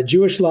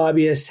 Jewish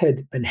lobbyists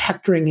had been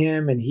hectoring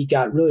him, and he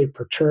got really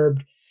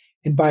perturbed.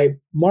 And by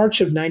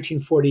March of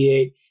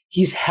 1948,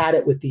 he's had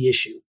it with the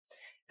issue.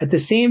 At the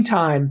same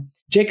time,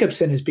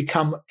 Jacobson has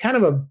become kind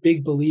of a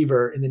big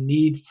believer in the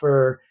need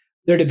for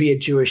there to be a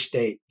Jewish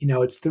state.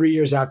 It's 3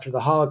 years after the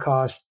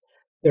Holocaust.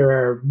 There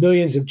are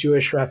millions of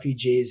Jewish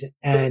refugees,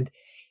 and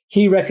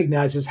he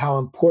recognizes how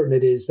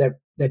important it is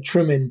that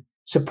Truman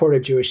support a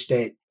Jewish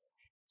state.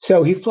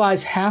 So he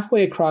flies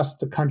halfway across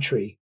the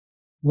country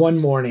one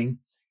morning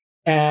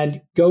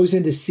and goes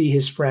in to see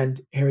his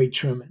friend, Harry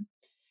Truman.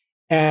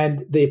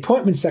 And the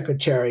appointment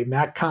secretary,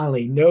 Matt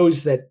Connolly,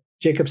 knows that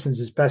Jacobson's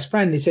his best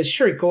friend. And he says,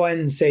 sure, go ahead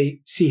and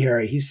see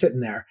Harry. He's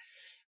sitting there.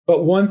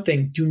 But one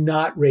thing, do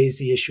not raise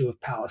the issue of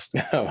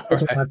Palestine. He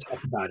doesn't want to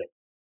talk about it.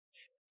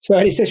 So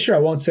he says, sure, I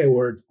won't say a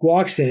word.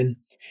 Walks in.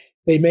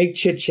 They make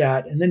chit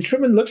chat. And then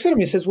Truman looks at him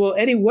and says, well,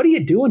 Eddie, what are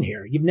you doing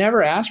here? You've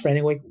never asked for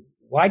anything. Like,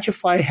 why'd you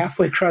fly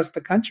halfway across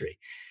the country?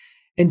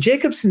 And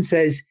Jacobson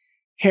says,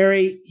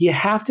 Harry, you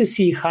have to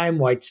see Chaim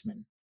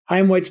Weizmann.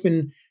 Chaim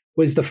Weizmann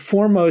was the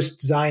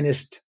foremost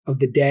Zionist of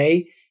the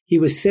day. He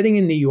was sitting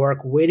in New York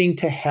waiting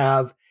to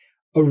have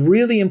a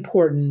really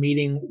important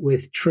meeting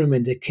with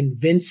Truman to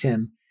convince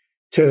him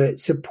to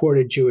support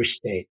a Jewish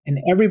state. And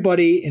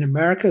everybody in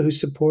America who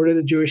supported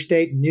a Jewish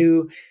state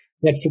knew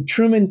that for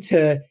Truman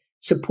to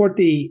support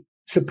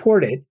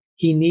it,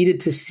 he needed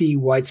to see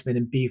Weizmann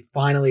and be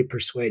finally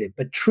persuaded.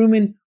 But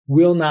Truman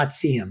will not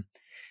see him.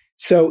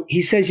 So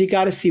he says, you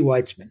got to see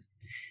Weizmann.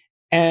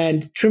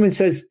 And Truman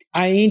says,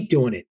 I ain't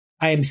doing it.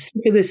 I am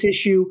sick of this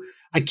issue.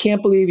 I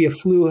can't believe you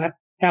flew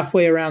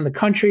halfway around the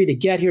country to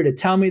get here to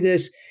tell me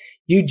this.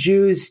 You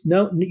Jews,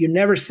 no, you're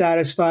never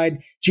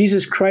satisfied.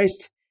 Jesus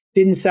Christ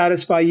didn't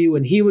satisfy you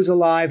when he was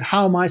alive.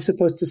 How am I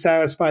supposed to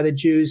satisfy the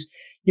Jews?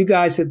 You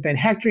guys have been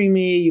hectoring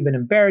me. You've been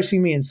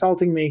embarrassing me,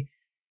 insulting me.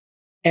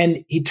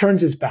 And he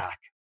turns his back.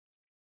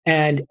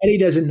 And Eddie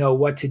doesn't know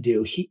what to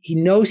do. He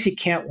knows he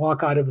can't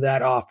walk out of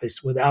that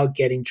office without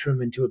getting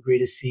Truman to agree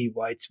to see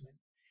Weizmann.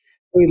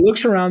 So he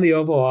looks around the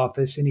Oval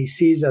Office and he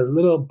sees a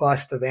little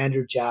bust of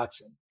Andrew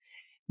Jackson.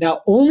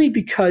 Now, only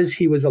because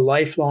he was a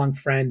lifelong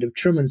friend of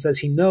Truman's does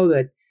he know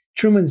that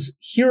Truman's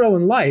hero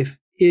in life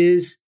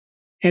is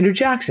Andrew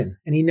Jackson.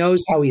 And he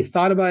knows how he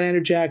thought about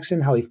Andrew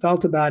Jackson, how he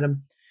felt about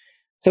him.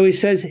 So he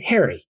says,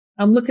 Harry,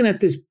 I'm looking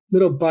at this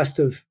little bust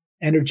of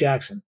Andrew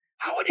Jackson.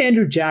 How would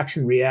Andrew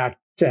Jackson react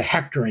to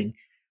hectoring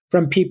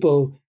from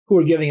people who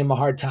are giving him a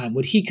hard time?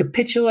 Would he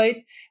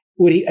capitulate?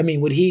 Would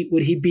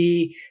he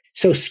be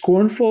so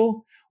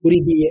scornful? Would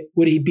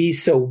he be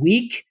so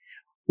weak?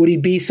 Would he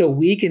be so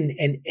weak and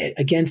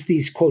against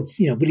these quotes?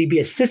 Would he be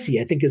a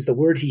sissy? I think is the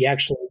word he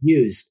actually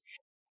used.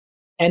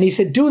 And he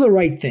said, do the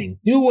right thing.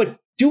 Do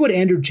what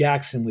Andrew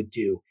Jackson would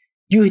do.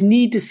 You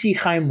need to see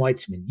Chaim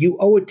Weizmann. You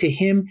owe it to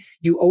him.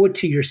 You owe it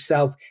to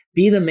yourself.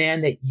 Be the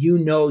man that you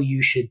know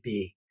you should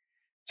be.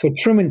 So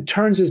Truman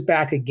turns his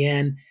back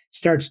again,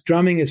 starts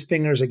drumming his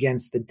fingers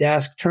against the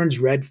desk, turns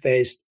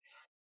red-faced,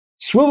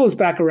 swivels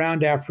back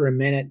around after a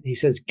minute. He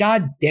says,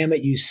 God damn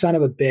it, you son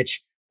of a bitch.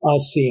 I'll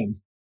see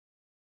him.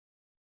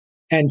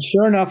 And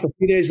sure enough, a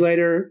few days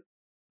later,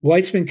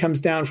 Weizmann comes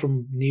down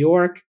from New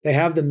York. They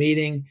have the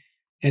meeting.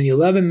 And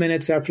 11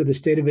 minutes after the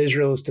State of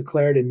Israel is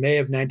declared in May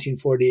of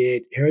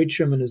 1948, Harry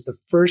Truman is the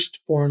first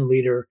foreign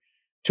leader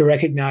to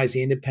recognize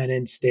the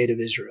independent State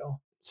of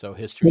Israel. So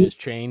history has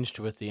changed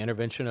with the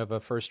intervention of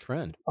a first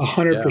friend.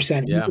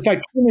 100%. Yeah. In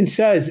fact, Truman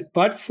says,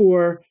 but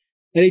for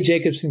Eddie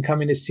Jacobson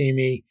coming to see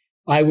me,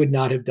 I would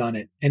not have done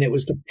it. And it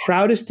was the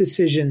proudest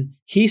decision,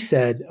 he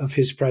said, of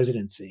his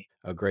presidency.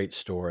 A great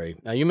story.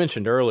 Now, you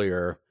mentioned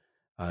earlier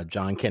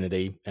John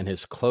Kennedy and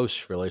his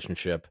close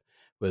relationship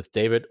with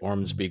David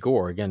Ormsby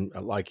Gore. Again,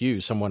 like you,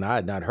 someone I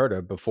had not heard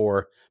of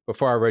before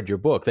I read your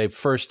book. They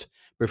first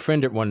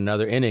befriended one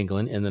another in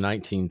England in the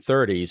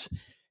 1930s.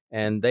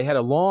 And they had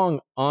a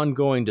long,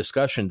 ongoing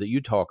discussion that you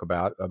talk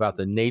about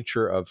the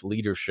nature of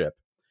leadership.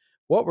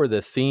 What were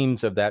the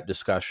themes of that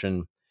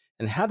discussion,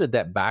 and how did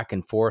that back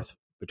and forth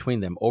between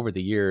them over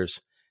the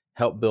years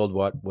help build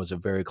what was a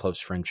very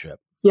close friendship?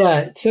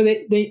 Yeah, so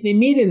they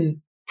meet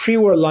in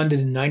pre-war London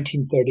in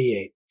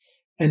 1938.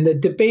 And the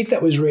debate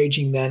that was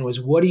raging then was,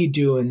 what do you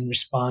do in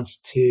response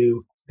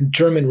to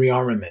German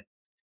rearmament,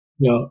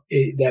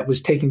 that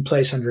was taking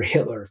place under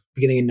Hitler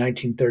beginning in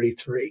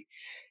 1933?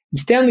 And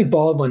Stanley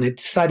Baldwin had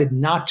decided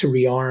not to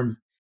rearm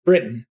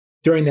Britain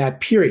during that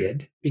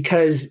period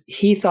because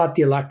he thought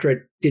the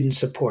electorate didn't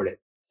support it.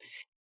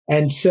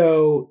 And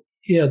so,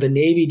 the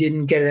Navy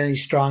didn't get any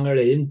stronger.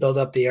 They didn't build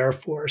up the Air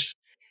Force.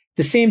 At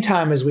the same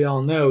time, as we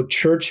all know,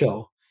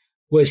 Churchill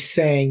was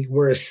saying,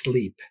 we're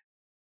asleep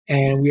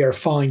and we are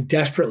falling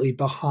desperately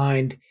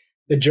behind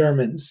the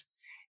Germans.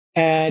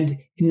 And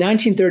in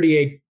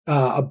 1938,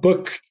 a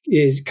book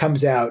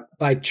comes out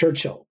by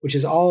Churchill, which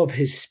is all of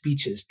his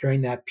speeches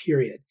during that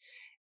period.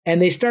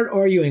 And they start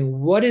arguing,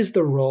 what is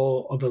the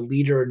role of a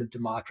leader in a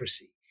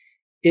democracy?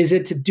 Is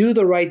it to do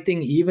the right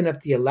thing even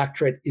if the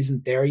electorate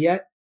isn't there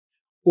yet?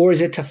 Or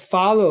is it to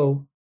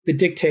follow the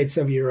dictates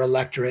of your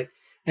electorate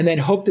and then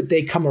hope that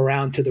they come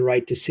around to the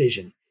right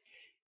decision?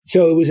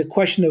 So it was a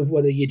question of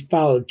whether you'd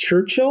followed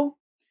Churchill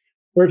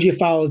or if you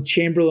followed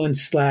Chamberlain /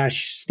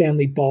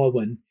 Stanley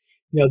Baldwin,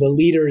 the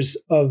leaders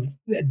of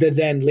the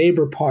then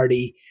Labour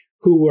Party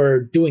who were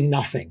doing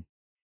nothing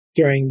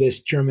during this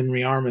German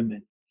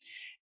rearmament.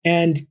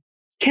 And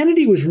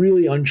Kennedy was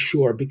really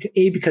unsure,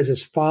 because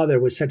his father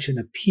was such an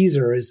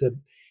appeaser as the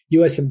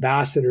U.S.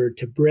 ambassador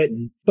to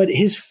Britain. But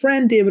his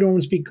friend, David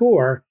Ormsby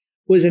Gore,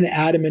 was an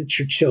adamant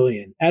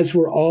Churchillian, as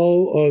were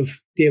all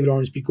of David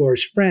Ormsby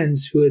Gore's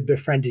friends who had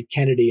befriended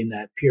Kennedy in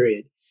that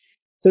period.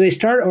 So they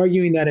start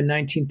arguing that in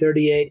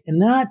 1938, and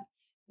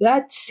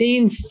that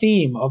same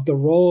theme of the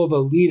role of a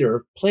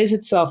leader plays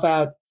itself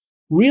out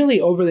really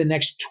over the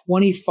next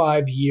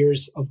 25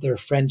 years of their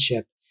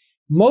friendship.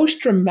 Most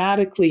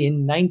dramatically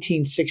in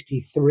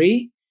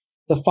 1963,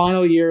 the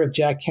final year of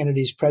Jack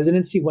Kennedy's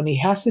presidency, when he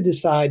has to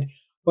decide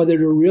whether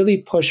to really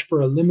push for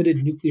a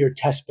limited nuclear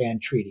test ban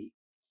treaty.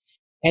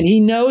 And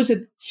he knows at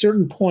a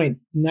certain point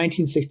in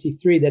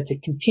 1963 that to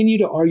continue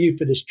to argue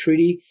for this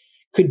treaty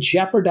could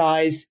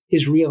jeopardize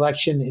his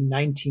reelection in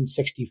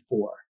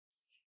 1964,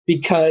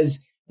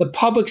 because the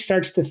public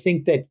starts to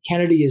think that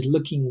Kennedy is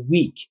looking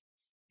weak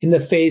in the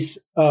face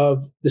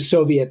of the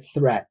Soviet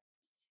threat.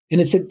 And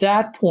it's at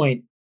that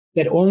point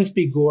that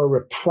Ormsby Gore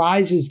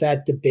reprises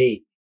that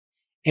debate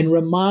and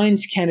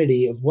reminds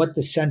Kennedy of what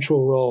the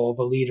central role of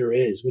a leader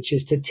is, which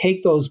is to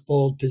take those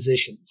bold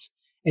positions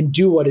and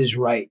do what is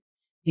right.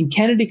 And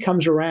Kennedy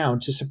comes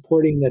around to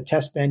supporting the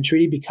test ban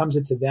treaty, becomes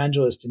its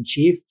evangelist in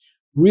chief,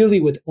 really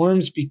with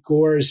Ormsby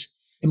Gore's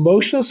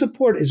emotional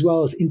support as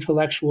well as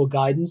intellectual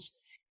guidance.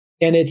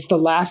 And it's the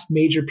last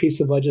major piece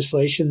of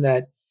legislation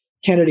that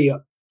Kennedy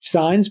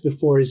signs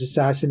before his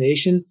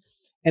assassination.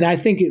 And I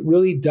think it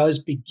really does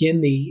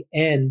begin the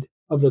end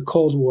of the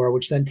Cold War,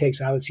 which then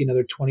takes, I would say,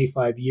 another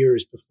 25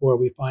 years before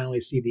we finally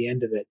see the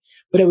end of it.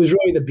 But it was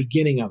really the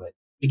beginning of it,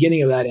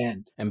 beginning of that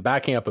end. And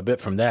backing up a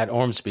bit from that,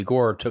 Ormsby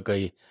Gore took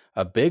a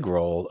big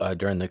role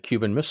during the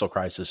Cuban Missile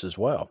Crisis as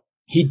well.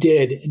 He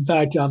did. In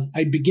fact,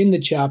 I begin the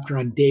chapter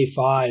on day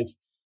 5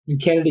 when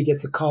Kennedy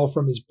gets a call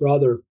from his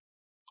brother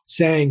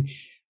saying,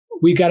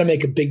 "We've got to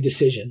make a big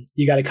decision.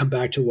 You got to come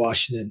back to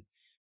Washington.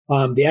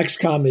 The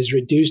XCOM has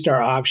reduced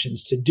our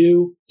options to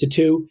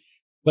two,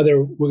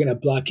 whether we're going to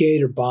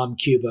blockade or bomb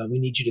Cuba, and we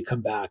need you to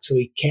come back." So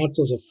he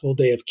cancels a full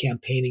day of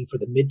campaigning for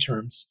the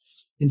midterms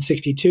in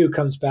 62,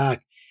 comes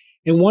back.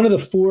 And one of the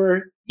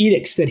 4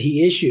 edicts that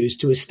he issues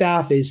to his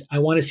staff is, "I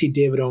want to see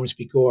David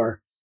Ormsby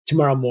Gore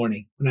tomorrow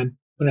morning when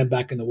I'm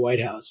back in the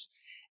White House."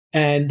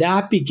 And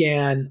that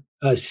began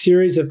a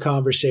series of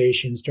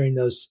conversations during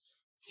those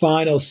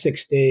final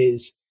 6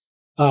 days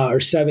or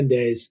 7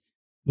 days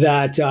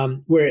that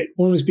where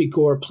Ormsby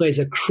Gore plays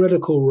a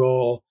critical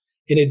role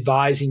in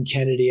advising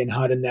Kennedy on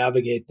how to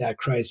navigate that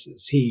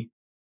crisis. He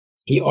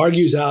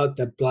argues out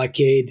the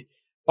blockade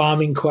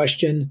bombing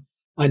question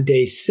on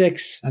day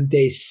 6, on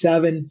day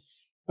 7,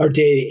 or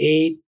day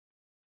 8.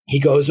 He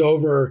goes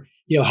over,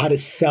 how to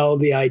sell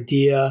the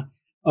idea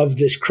of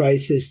this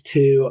crisis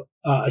to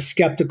a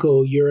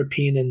skeptical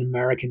European and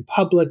American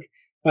public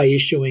by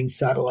issuing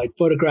satellite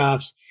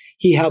photographs.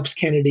 He helps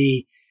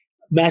Kennedy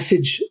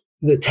message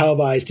the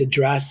televised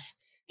address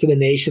to the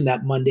nation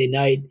that Monday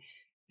night.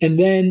 And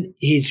then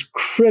he's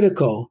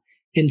critical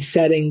in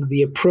setting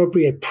the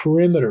appropriate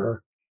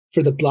perimeter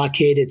for the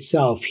blockade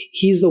itself.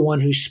 He's the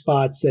one who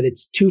spots that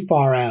it's too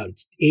far out.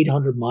 It's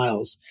 800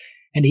 miles.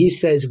 And he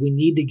says we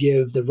need to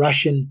give the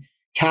Russian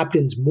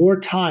captains more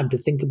time to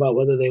think about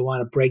whether they want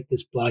to break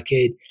this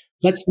blockade.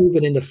 Let's move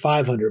it into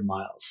 500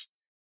 miles.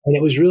 And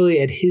it was really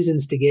at his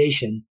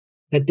instigation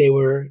that they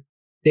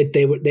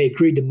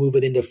agreed to move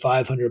it into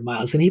 500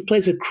 miles. And he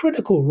plays a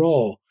critical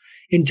role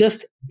in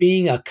just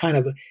being a kind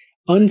of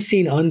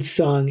unseen,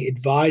 unsung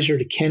advisor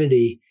to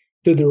Kennedy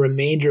through the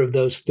remainder of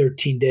those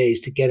 13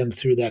 days to get him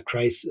through that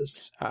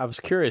crisis. I was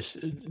curious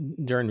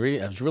during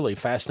reading, it was really a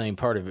fascinating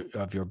part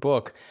of your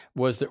book.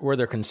 Were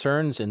there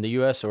concerns in the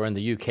U.S. or in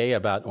the U.K.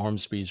 about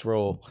Ormsby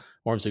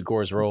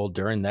Gore's role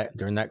during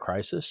that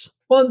crisis?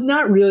 Well,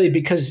 not really,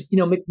 because,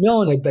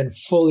 Macmillan had been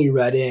fully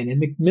read in, and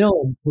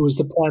Macmillan, who was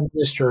the prime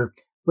minister,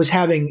 was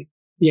having,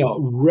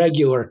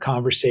 regular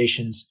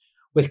conversations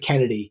with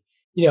Kennedy.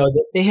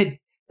 They had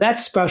that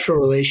special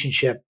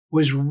relationship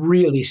was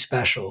really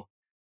special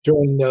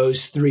during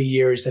those 3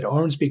 years that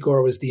Ormsby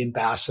Gore was the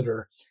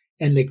ambassador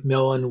and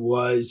Macmillan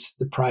was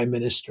the prime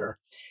minister.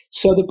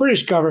 So the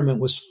British government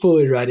was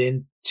fully read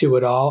into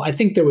it all. I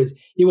think it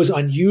was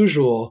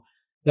unusual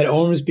that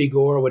Ormsby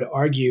Gore would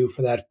argue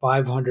for that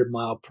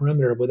 500-mile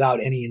perimeter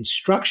without any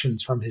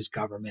instructions from his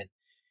government.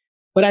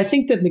 But I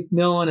think that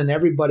Macmillan and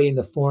everybody in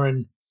the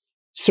Foreign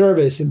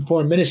Service and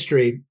Foreign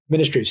Ministry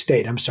of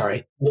State, that's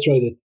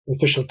really the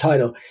official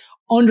title,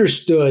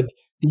 understood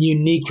the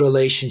unique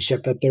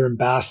relationship that their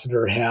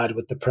ambassador had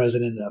with the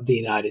President of the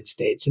United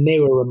States. And they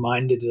were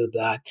reminded of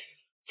that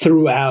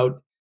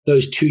throughout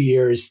those 2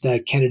 years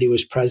that Kennedy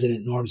was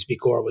president and Ormsby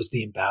Gore was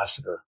the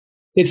ambassador.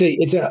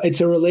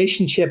 It's a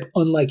relationship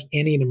unlike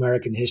any in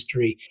American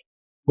history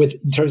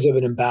in terms of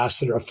an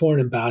ambassador, a foreign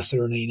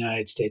ambassador and a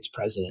United States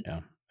president.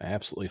 Yeah.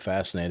 Absolutely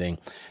fascinating.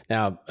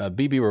 Now,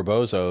 B.B.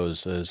 Rebozo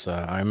is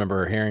I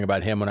remember hearing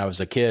about him when I was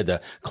a kid, a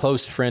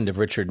close friend of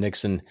Richard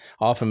Nixon,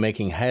 often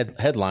making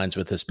headlines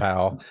with his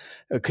pal.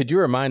 Could you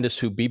remind us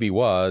who B.B.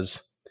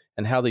 was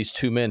and how these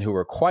two men who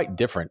were quite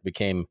different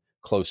became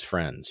close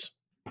friends?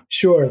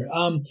 Sure.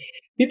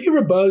 B.B.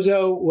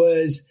 Rebozo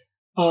was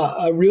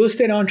a real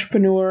estate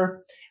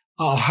entrepreneur,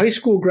 a high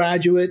school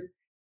graduate,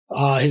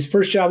 His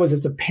first job was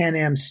as a Pan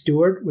Am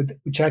steward,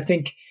 which I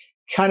think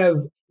kind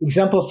of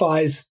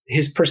exemplifies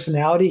his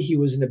personality. He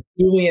was an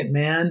ebullient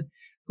man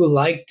who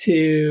liked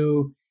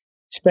to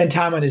spend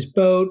time on his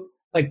boat,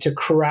 liked to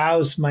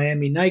carouse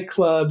Miami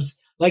nightclubs,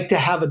 liked to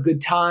have a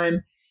good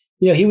time.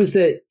 He was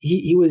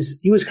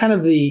kind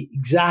of the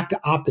exact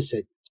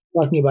opposite,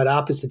 talking about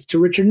opposites, to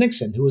Richard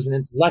Nixon, who was an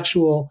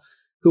intellectual,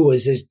 who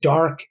was as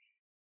dark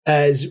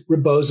as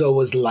Rebozo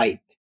was light.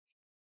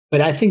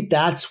 But I think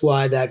that's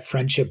why that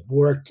friendship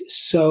worked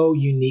so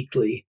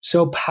uniquely,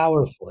 so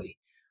powerfully,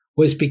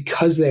 was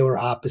because they were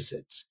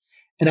opposites.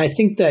 And I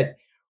think that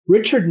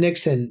Richard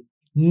Nixon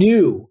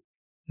knew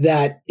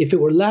that if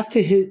it were left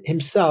to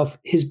himself,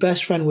 his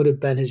best friend would have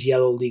been his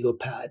yellow legal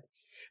pad.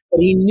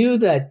 But he knew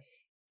that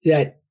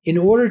in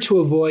order to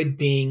avoid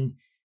being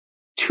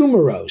too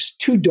morose,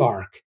 too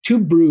dark, too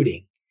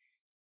brooding,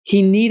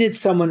 he needed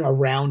someone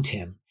around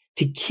him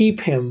to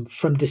keep him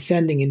from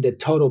descending into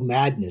total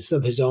madness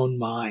of his own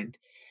mind.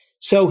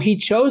 So he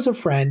chose a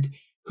friend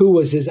who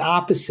was his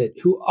opposite,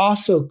 who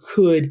also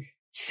could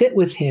sit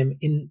with him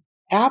in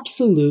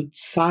absolute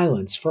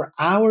silence for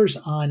hours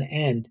on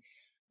end,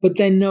 but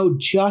then know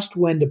just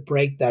when to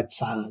break that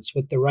silence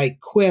with the right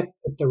quip,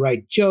 with the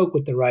right joke,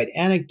 with the right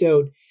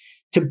anecdote,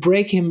 to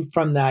break him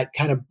from that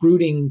kind of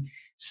brooding,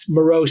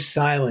 morose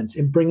silence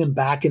and bring him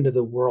back into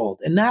the world.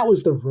 And that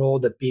was the role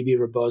that Bebe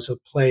Rebozo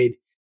played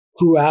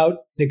throughout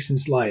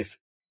Nixon's life.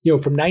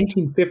 From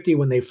 1950,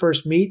 when they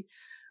first meet,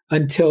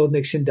 until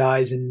Nixon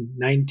dies in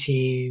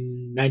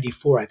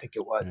 1994, I think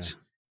it was.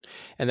 Yeah.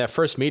 And that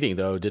first meeting,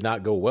 though, did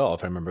not go well,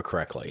 if I remember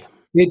correctly.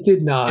 It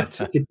did not.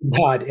 It did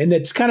not. And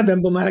it's kind of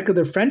emblematic of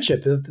their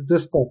friendship,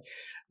 just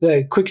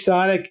the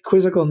quixotic,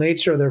 quizzical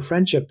nature of their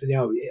friendship.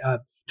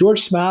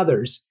 George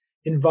Smathers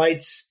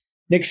invites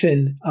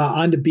Nixon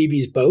onto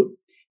Bebe's boat.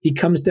 He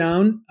comes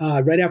down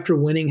right after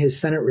winning his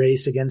Senate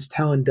race against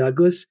Helen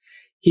Douglas.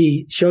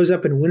 He shows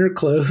up in winter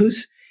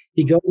clothes.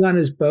 He goes on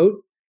his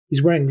boat.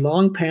 He's wearing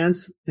long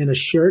pants and a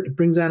shirt.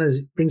 Brings down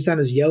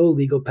his yellow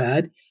legal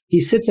pad. He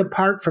sits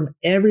apart from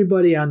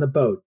everybody on the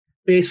boat,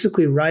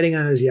 basically writing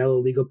on his yellow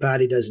legal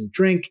pad. He doesn't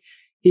drink.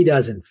 He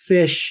doesn't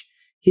fish.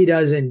 He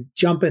doesn't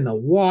jump in the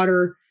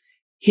water.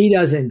 He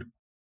doesn't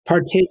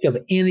partake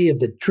of any of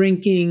the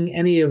drinking,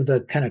 any of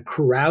the kind of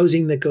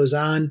carousing that goes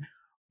on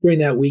during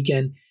that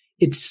weekend.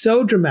 It's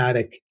so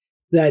dramatic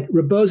that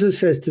Rebozo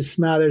says to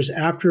Smathers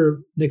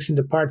after Nixon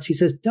departs, he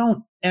says,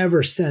 "Don't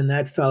ever send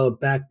that fellow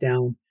back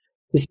down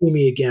to see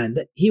me again."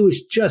 That he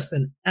was just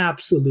an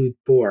absolute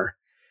bore.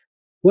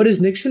 What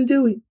does Nixon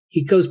do?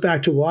 He goes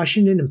back to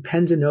Washington and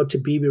pens a note to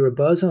Bebe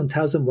Rebozo and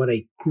tells him what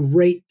a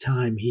great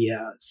time he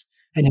has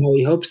and how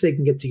he hopes they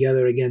can get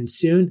together again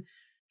soon.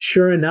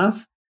 Sure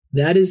enough,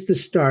 that is the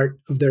start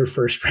of their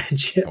first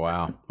friendship.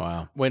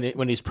 Wow.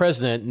 When he's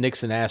president,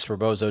 Nixon asked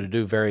Rebozo to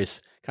do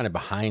various kind of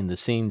behind the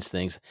scenes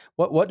things.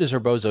 What does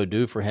Rebozo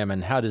do for him,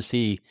 and how does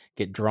he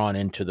get drawn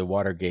into the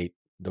Watergate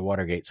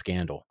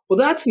scandal? Well,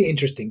 that's the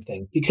interesting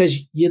thing, because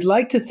you'd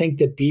like to think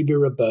that Bebe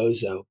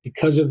Rebozo,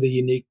 because of the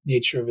unique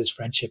nature of his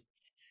friendship,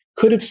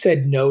 could have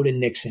said no to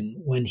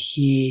Nixon when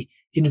he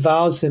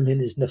involves him in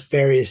his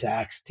nefarious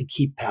acts to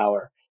keep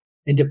power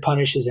and to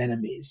punish his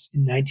enemies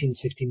in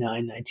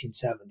 1969,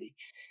 1970.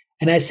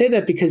 And I say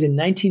that because in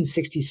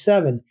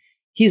 1967,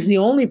 he's the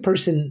only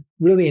person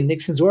really in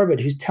Nixon's orbit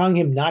who's telling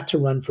him not to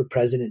run for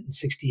president in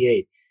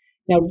 68.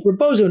 Now,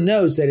 Rebozo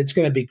knows that it's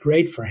going to be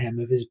great for him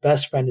if his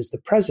best friend is the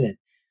president,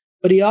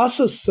 but he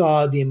also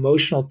saw the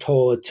emotional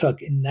toll it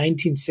took in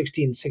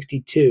 1960 and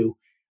 62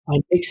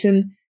 on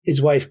Nixon,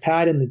 his wife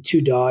Pat, and the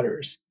two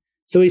daughters.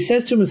 So he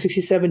says to him in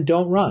 67,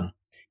 "Don't run."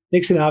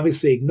 Nixon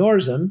obviously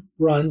ignores him,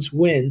 runs,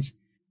 wins,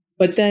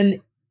 but then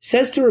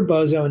says to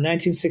Rebozo in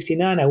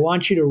 1969, "I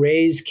want you to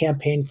raise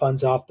campaign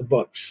funds off the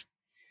books."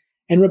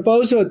 And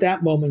Rebozo at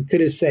that moment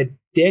could have said,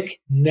 "Dick,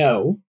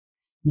 no,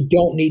 you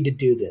don't need to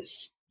do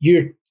this.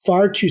 You're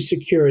far too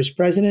secure as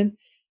president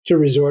to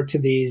resort to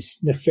these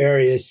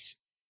nefarious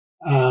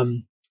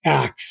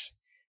acts."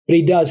 But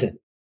he doesn't.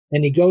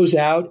 And he goes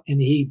out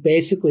and he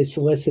basically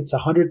solicits a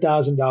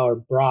 $100,000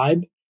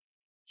 bribe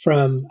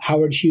from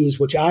Howard Hughes,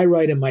 which I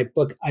write in my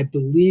book, I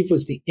believe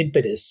was the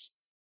impetus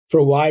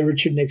for why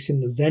Richard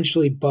Nixon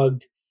eventually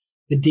bugged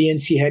the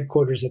DNC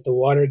headquarters at the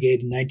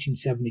Watergate in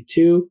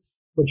 1972,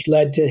 which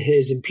led to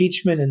his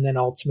impeachment and then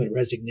ultimate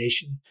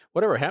resignation.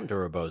 Whatever happened to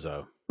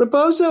Rebozo?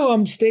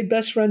 Rebozo stayed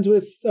best friends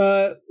with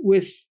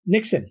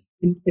Nixon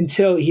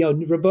until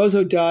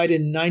Rebozo died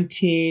in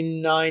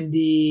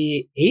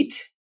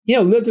 1998.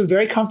 Lived a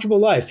very comfortable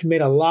life. He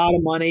made a lot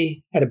of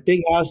money, had a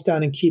big house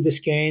down in Key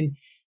Biscayne.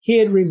 He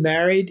had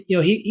remarried.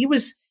 He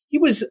was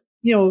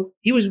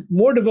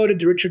more devoted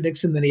to Richard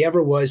Nixon than he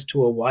ever was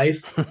to a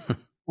wife.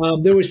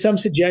 There was some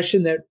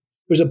suggestion that there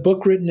was a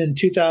book written in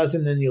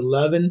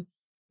 2011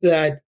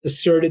 that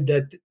asserted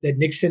that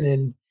Nixon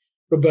and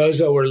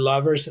Rebozo were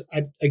lovers.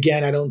 I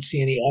don't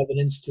see any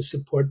evidence to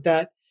support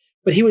that.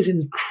 But he was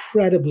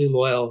incredibly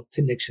loyal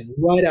to Nixon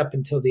right up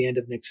until the end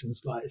of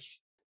Nixon's life.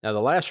 Now, the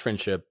last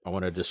friendship I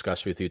want to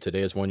discuss with you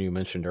today is one you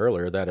mentioned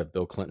earlier, that of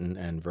Bill Clinton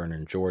and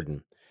Vernon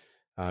Jordan.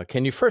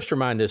 Can you first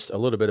remind us a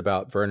little bit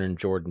about Vernon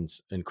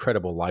Jordan's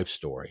incredible life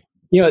story?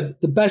 The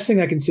best thing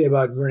I can say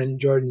about Vernon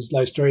Jordan's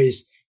life story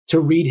is to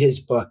read his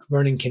book,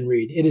 Vernon Can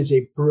Read. It is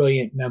a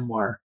brilliant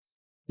memoir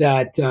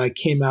that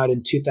came out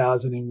in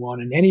 2001.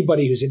 And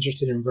anybody who's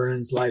interested in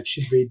Vernon's life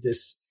should read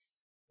this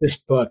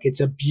book. It's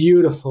a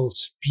beautiful,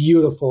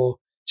 beautiful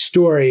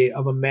story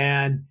of a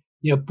man,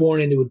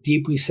 born into a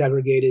deeply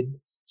segregated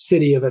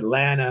city of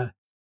Atlanta,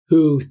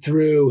 who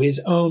through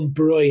his own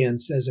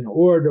brilliance as an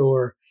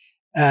orator,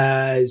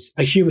 as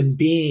a human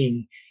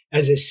being,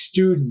 as a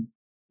student,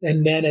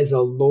 and then as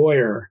a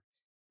lawyer,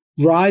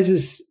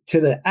 rises to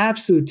the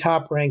absolute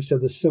top ranks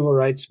of the civil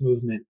rights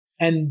movement,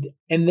 and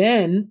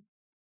then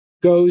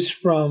goes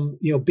from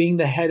being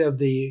the head of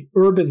the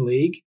Urban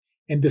League,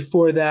 and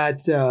before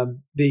that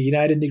the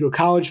United Negro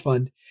College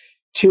Fund,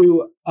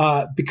 to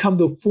become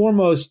the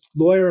foremost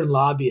lawyer and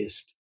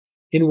lobbyist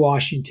in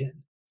Washington.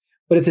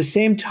 But at the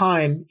same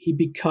time, he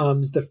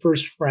becomes the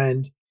first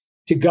friend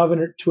to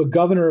a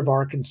governor of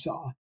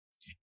Arkansas.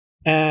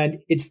 And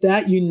it's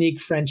that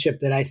unique friendship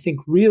that I think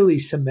really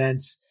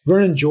cements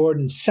Vernon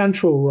Jordan's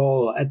central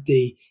role at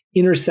the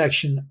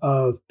intersection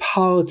of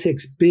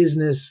politics,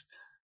 business,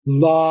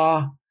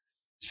 law,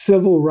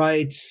 civil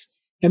rights.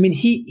 I mean,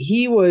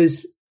 he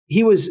was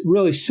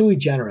really sui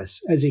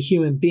generis as a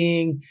human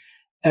being,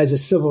 as a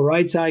civil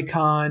rights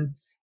icon,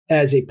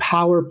 as a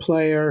power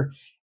player,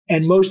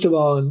 and most of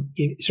all,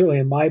 certainly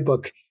in my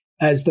book,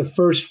 as the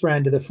first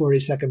friend of the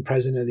 42nd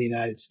president of the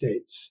United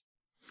States.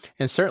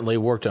 And certainly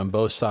worked on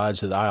both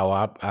sides of the aisle.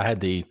 I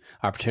had the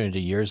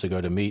opportunity years ago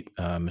to meet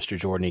Mr.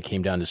 Jordan. He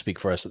came down to speak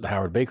for us at the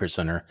Howard Baker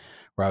Center,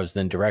 where I was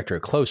then director,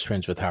 close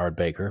friends with Howard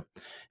Baker.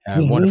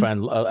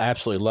 Wonderful. I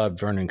absolutely loved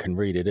Vernon Can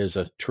Read. It is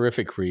a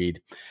terrific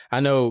read. I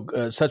know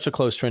such a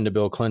close friend to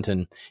Bill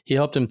Clinton. He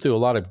helped him through a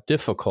lot of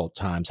difficult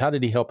times. How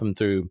did he help him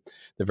through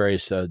the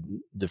various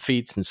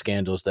defeats and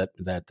scandals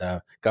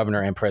that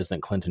Governor and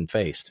President Clinton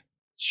faced?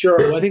 Sure.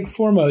 Well, I think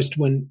foremost,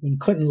 when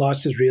Clinton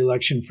lost his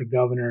reelection for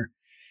governor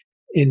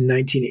in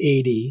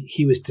 1980,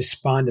 he was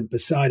despondent,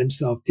 beside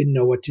himself, didn't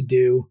know what to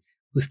do,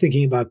 was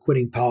thinking about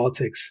quitting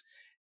politics.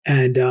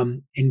 And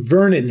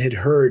Vernon had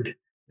heard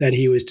that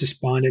he was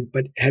despondent,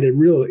 but had a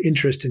real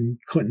interest in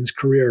Clinton's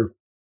career.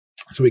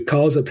 So he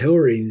calls up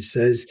Hillary and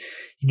says,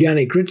 "You got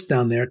any grits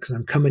down there? Because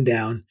I'm coming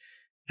down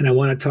and I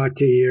want to talk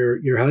to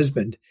your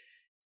husband."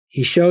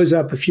 He shows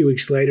up a few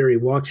weeks later. He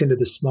walks into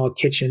the small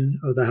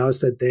kitchen of the house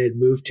that they had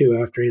moved to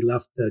after he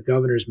left the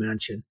governor's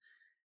mansion.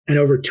 And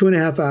over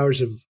 2.5 hours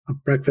of a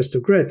breakfast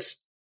of grits,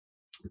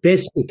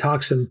 basically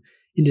talks him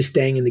into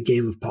staying in the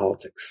game of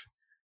politics.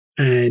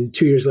 And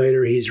 2 years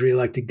later, he's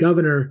reelected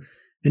governor.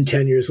 And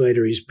 10 years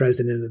later, he's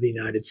president of the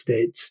United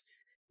States.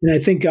 And I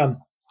think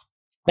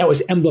that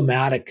was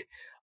emblematic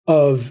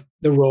of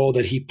the role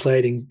that he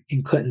played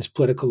in Clinton's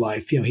political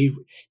life. He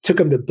took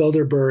him to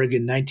Bilderberg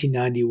in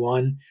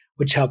 1991,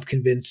 which helped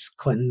convince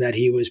Clinton that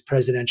he was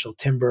presidential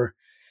timber.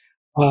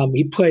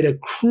 He played a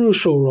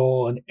crucial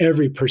role in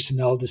every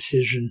personnel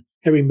decision,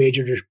 every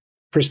major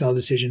personnel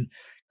decision.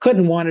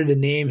 Clinton wanted to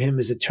name him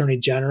as Attorney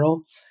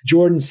General.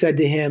 Jordan said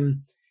to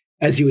him,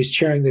 as he was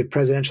chairing the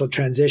presidential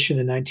transition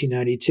in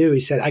 1992, he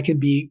said, "I can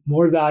be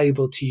more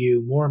valuable to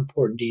you, more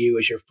important to you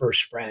as your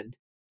first friend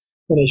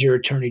than as your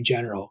Attorney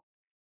General."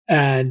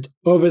 And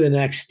over the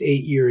next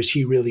 8 years,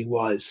 he really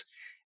was.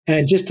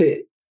 And just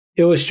to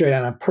illustrate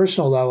on a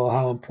personal level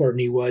how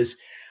important he was,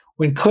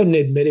 when Clinton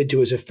admitted to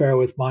his affair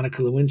with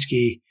Monica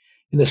Lewinsky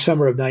in the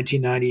summer of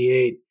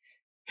 1998,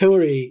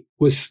 Hillary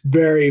was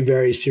very,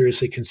 very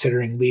seriously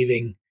considering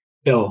leaving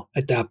Bill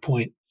at that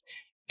point.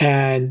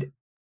 And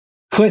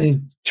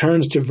Clinton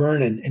turns to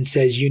Vernon and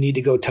says, "You need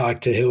to go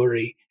talk to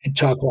Hillary and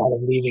talk about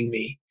him leaving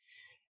me."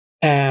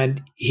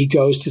 And he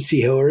goes to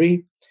see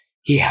Hillary.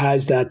 He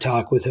has that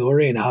talk with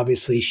Hillary, and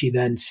obviously she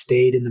then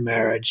stayed in the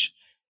marriage,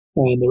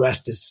 and the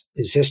rest is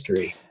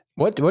history.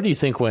 What do you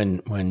think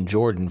when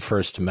Jordan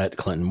first met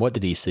Clinton? What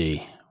did he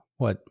see?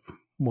 What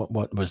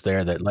was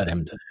there that led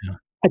him to?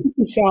 I think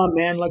he saw a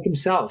man like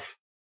himself,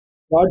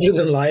 larger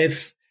than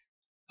life,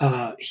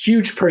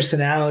 huge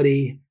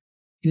personality,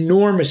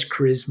 enormous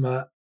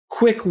charisma,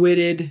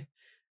 quick-witted,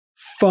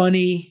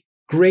 funny,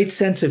 great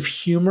sense of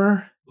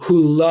humor, who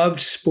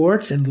loved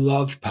sports and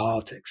loved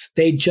politics.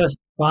 They just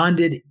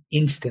bonded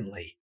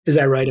instantly, as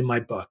I write in my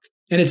book.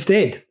 And it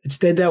stayed. It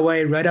stayed that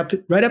way right up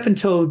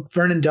until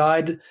Vernon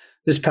died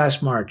this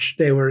past March.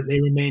 They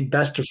remained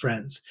best of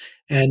friends.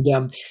 And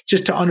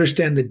just to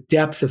understand the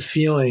depth of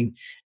feeling,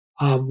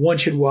 one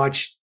should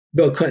watch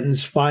Bill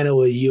Clinton's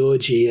final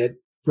eulogy at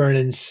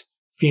Vernon's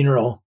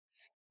funeral,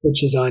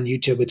 which is on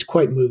YouTube. It's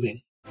quite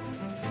moving.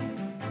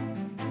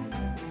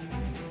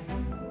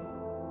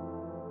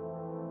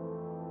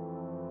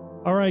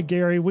 All right,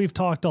 Gary, we've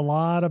talked a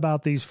lot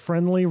about these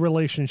friendly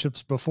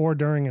relationships before,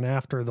 during, and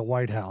after the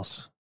White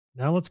House.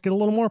 Now let's get a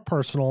little more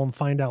personal and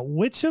find out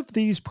which of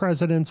these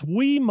presidents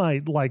we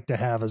might like to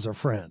have as a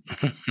friend.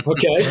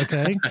 Okay.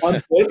 Okay.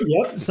 Sounds good.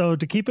 Yep. So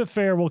to keep it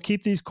fair, we'll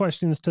keep these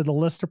questions to the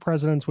list of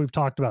presidents we've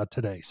talked about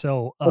today.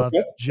 So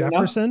Okay.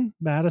 Jefferson,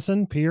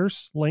 Madison,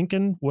 Pierce,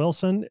 Lincoln,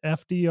 Wilson,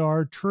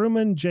 FDR,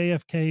 Truman,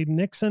 JFK,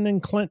 Nixon,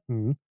 and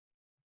Clinton.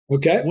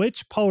 Okay.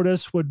 Which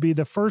POTUS would be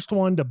the first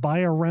one to buy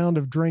a round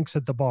of drinks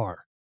at the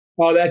bar?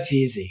 Oh, that's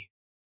easy.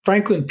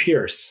 Franklin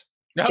Pierce.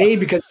 No.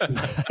 Because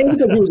he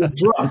was a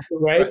drunk,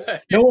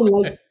 right? No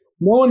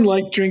one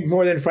liked drink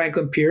more than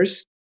Franklin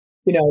Pierce.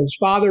 You know, his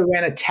father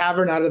ran a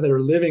tavern out of their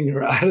living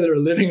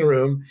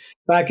room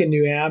back in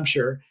New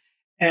Hampshire.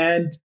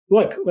 And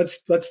look,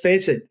 let's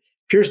face it,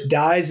 Pierce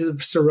dies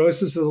of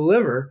cirrhosis of the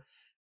liver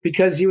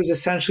because he was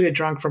essentially a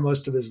drunk for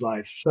most of his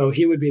life. So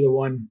he would be the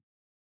one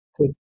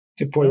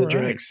to pour the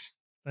drinks.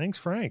 Thanks,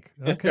 Frank.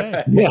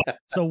 Okay. Yeah.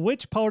 So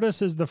which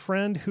POTUS is the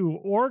friend who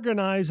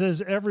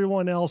organizes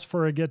everyone else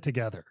for a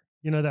get-together?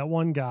 You know, that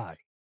one guy.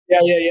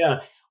 Yeah.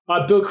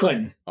 Bill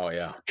Clinton. Oh,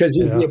 yeah. Because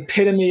he's the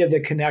epitome of the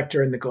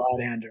connector and the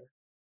glad-hander.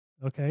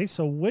 Okay,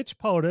 so which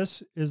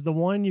POTUS is the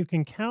one you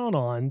can count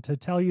on to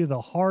tell you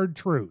the hard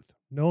truth,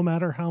 no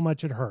matter how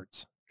much it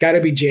hurts? Got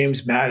to be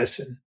James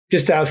Madison.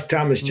 Just ask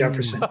Thomas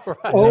Jefferson.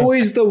 Right.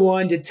 Always the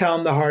one to tell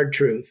him the hard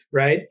truth,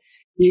 right?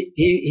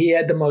 He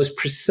had the most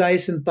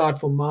precise and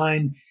thoughtful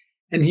mind.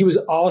 And he was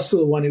also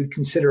the one who would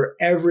consider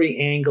every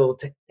angle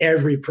to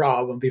every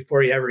problem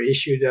before he ever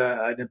issued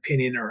an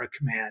opinion or a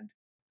command.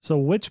 So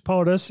which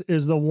POTUS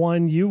is the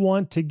one you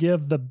want to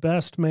give the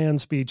best man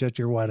speech at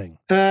your wedding?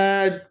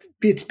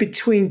 It's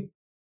between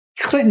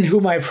Clinton,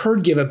 whom I've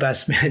heard give a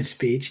best man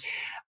speech,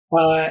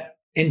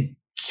 and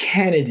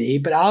Kennedy.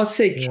 But I'll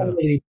say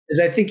Kennedy because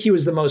I think he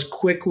was the most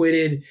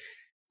quick-witted,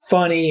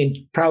 funny, and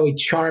probably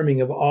charming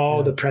of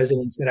all the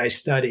presidents that I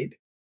studied.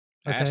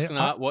 Okay. Ask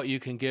not what you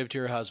can give to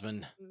your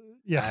husband.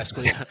 Yeah. Ask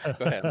what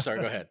go ahead. I'm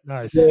sorry. Go ahead.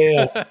 Nice.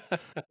 Yeah.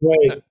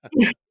 Right.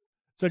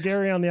 So,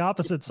 Gary, on the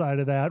opposite side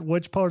of that,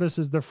 which POTUS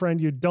is the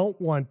friend you don't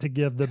want to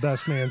give the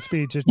best man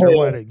speech at your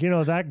wedding? You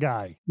know, that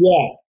guy.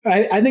 Yeah.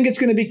 I think it's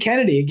going to be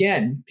Kennedy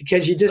again,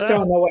 because you just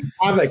don't know what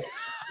havoc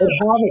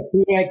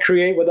he might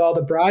create with all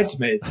the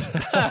bridesmaids.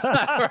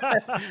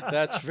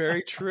 That's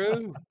very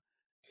true.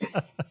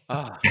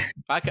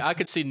 I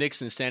could see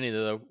Nixon standing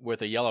there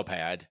with a yellow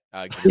pad.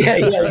 Yeah,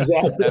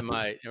 exactly. That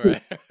might,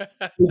 right.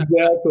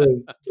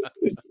 Exactly.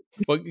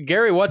 Well,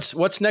 Gary,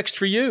 what's next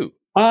for you?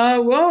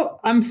 Well,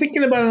 I'm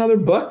thinking about another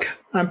book.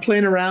 I'm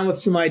playing around with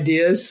some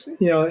ideas,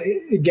 you know,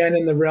 again,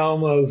 in the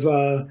realm of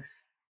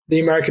the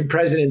American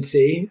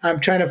presidency. I'm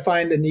trying to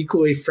find an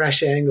equally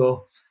fresh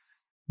angle.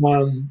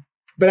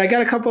 But I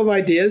got a couple of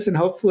ideas, and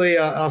hopefully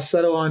I'll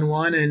settle on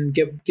one and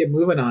get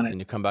moving on it.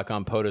 And you come back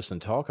on POTUS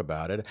and talk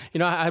about it. You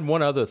know, I had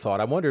one other thought.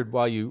 I wondered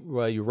while you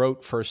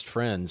wrote First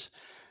Friends,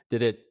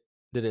 did it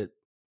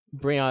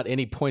bring out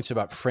any points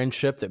about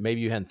friendship that maybe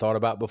you hadn't thought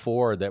about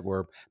before, or that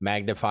were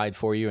magnified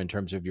for you in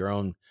terms of your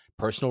own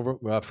personal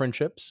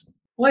friendships?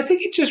 Well, I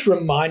think it just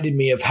reminded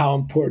me of how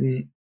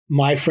important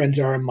my friends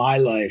are in my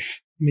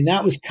life. I mean,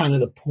 that was kind of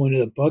the point of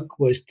the book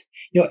was,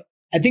 you know,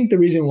 I think the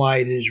reason why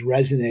it has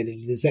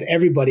resonated is that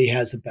everybody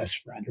has a best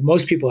friend, or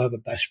most people have a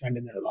best friend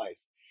in their life.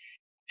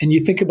 And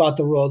you think about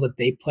the role that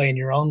they play in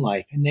your own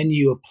life, and then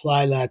you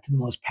apply that to the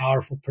most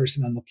powerful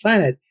person on the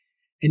planet,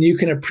 and you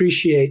can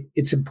appreciate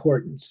its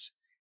importance,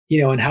 you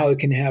know, and how it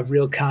can have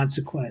real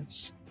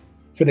consequence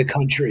for the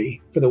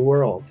country, for the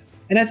world.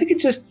 And I think it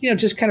just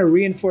kind of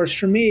reinforced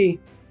for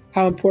me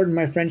how important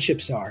my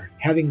friendships are,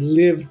 having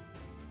lived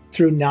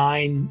through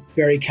 9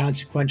 very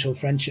consequential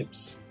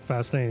friendships.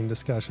 Fascinating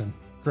discussion.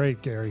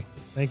 Great, Gary.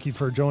 Thank you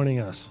for joining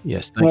us.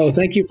 Yes.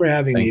 Thank you for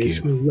having me. It's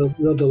a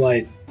real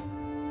delight.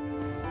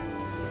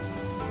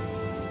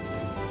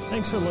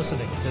 Thanks for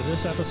listening to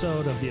this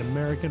episode of the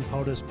American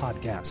POTUS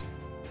podcast.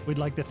 We'd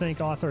like to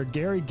thank author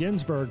Gary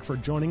Ginsberg for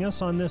joining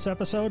us on this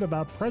episode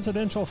about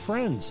presidential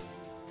friends.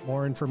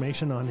 More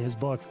information on his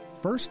book,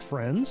 First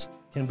Friends,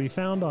 can be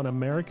found on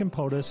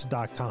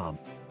AmericanPOTUS.com.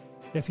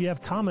 If you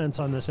have comments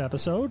on this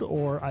episode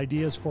or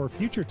ideas for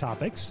future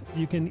topics,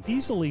 you can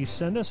easily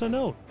send us a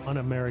note on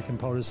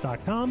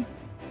AmericanPOTUS.com,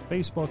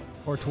 Facebook,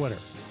 or Twitter.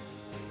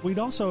 We'd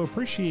also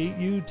appreciate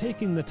you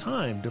taking the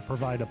time to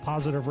provide a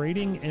positive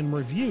rating and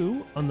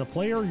review on the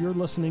player you're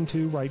listening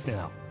to right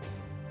now.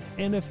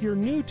 And if you're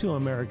new to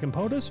American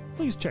POTUS,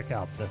 please check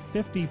out the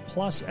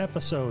 50-plus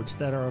episodes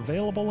that are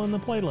available in the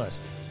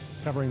playlist,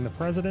 covering the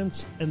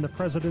presidents and the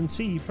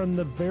presidency from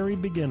the very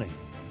beginning.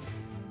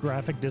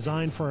 Graphic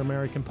design for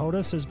American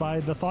POTUS is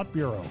by The Thought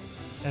Bureau,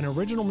 and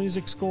original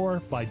music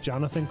score by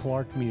Jonathan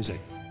Clark Music.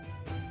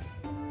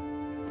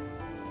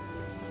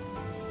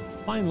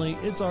 Finally,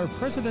 it's our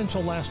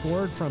presidential last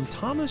word from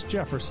Thomas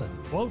Jefferson.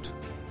 Quote,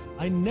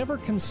 "I never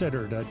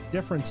considered a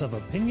difference of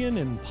opinion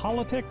in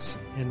politics,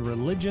 in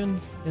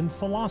religion, in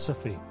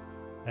philosophy,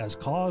 as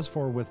cause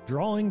for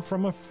withdrawing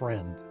from a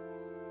friend."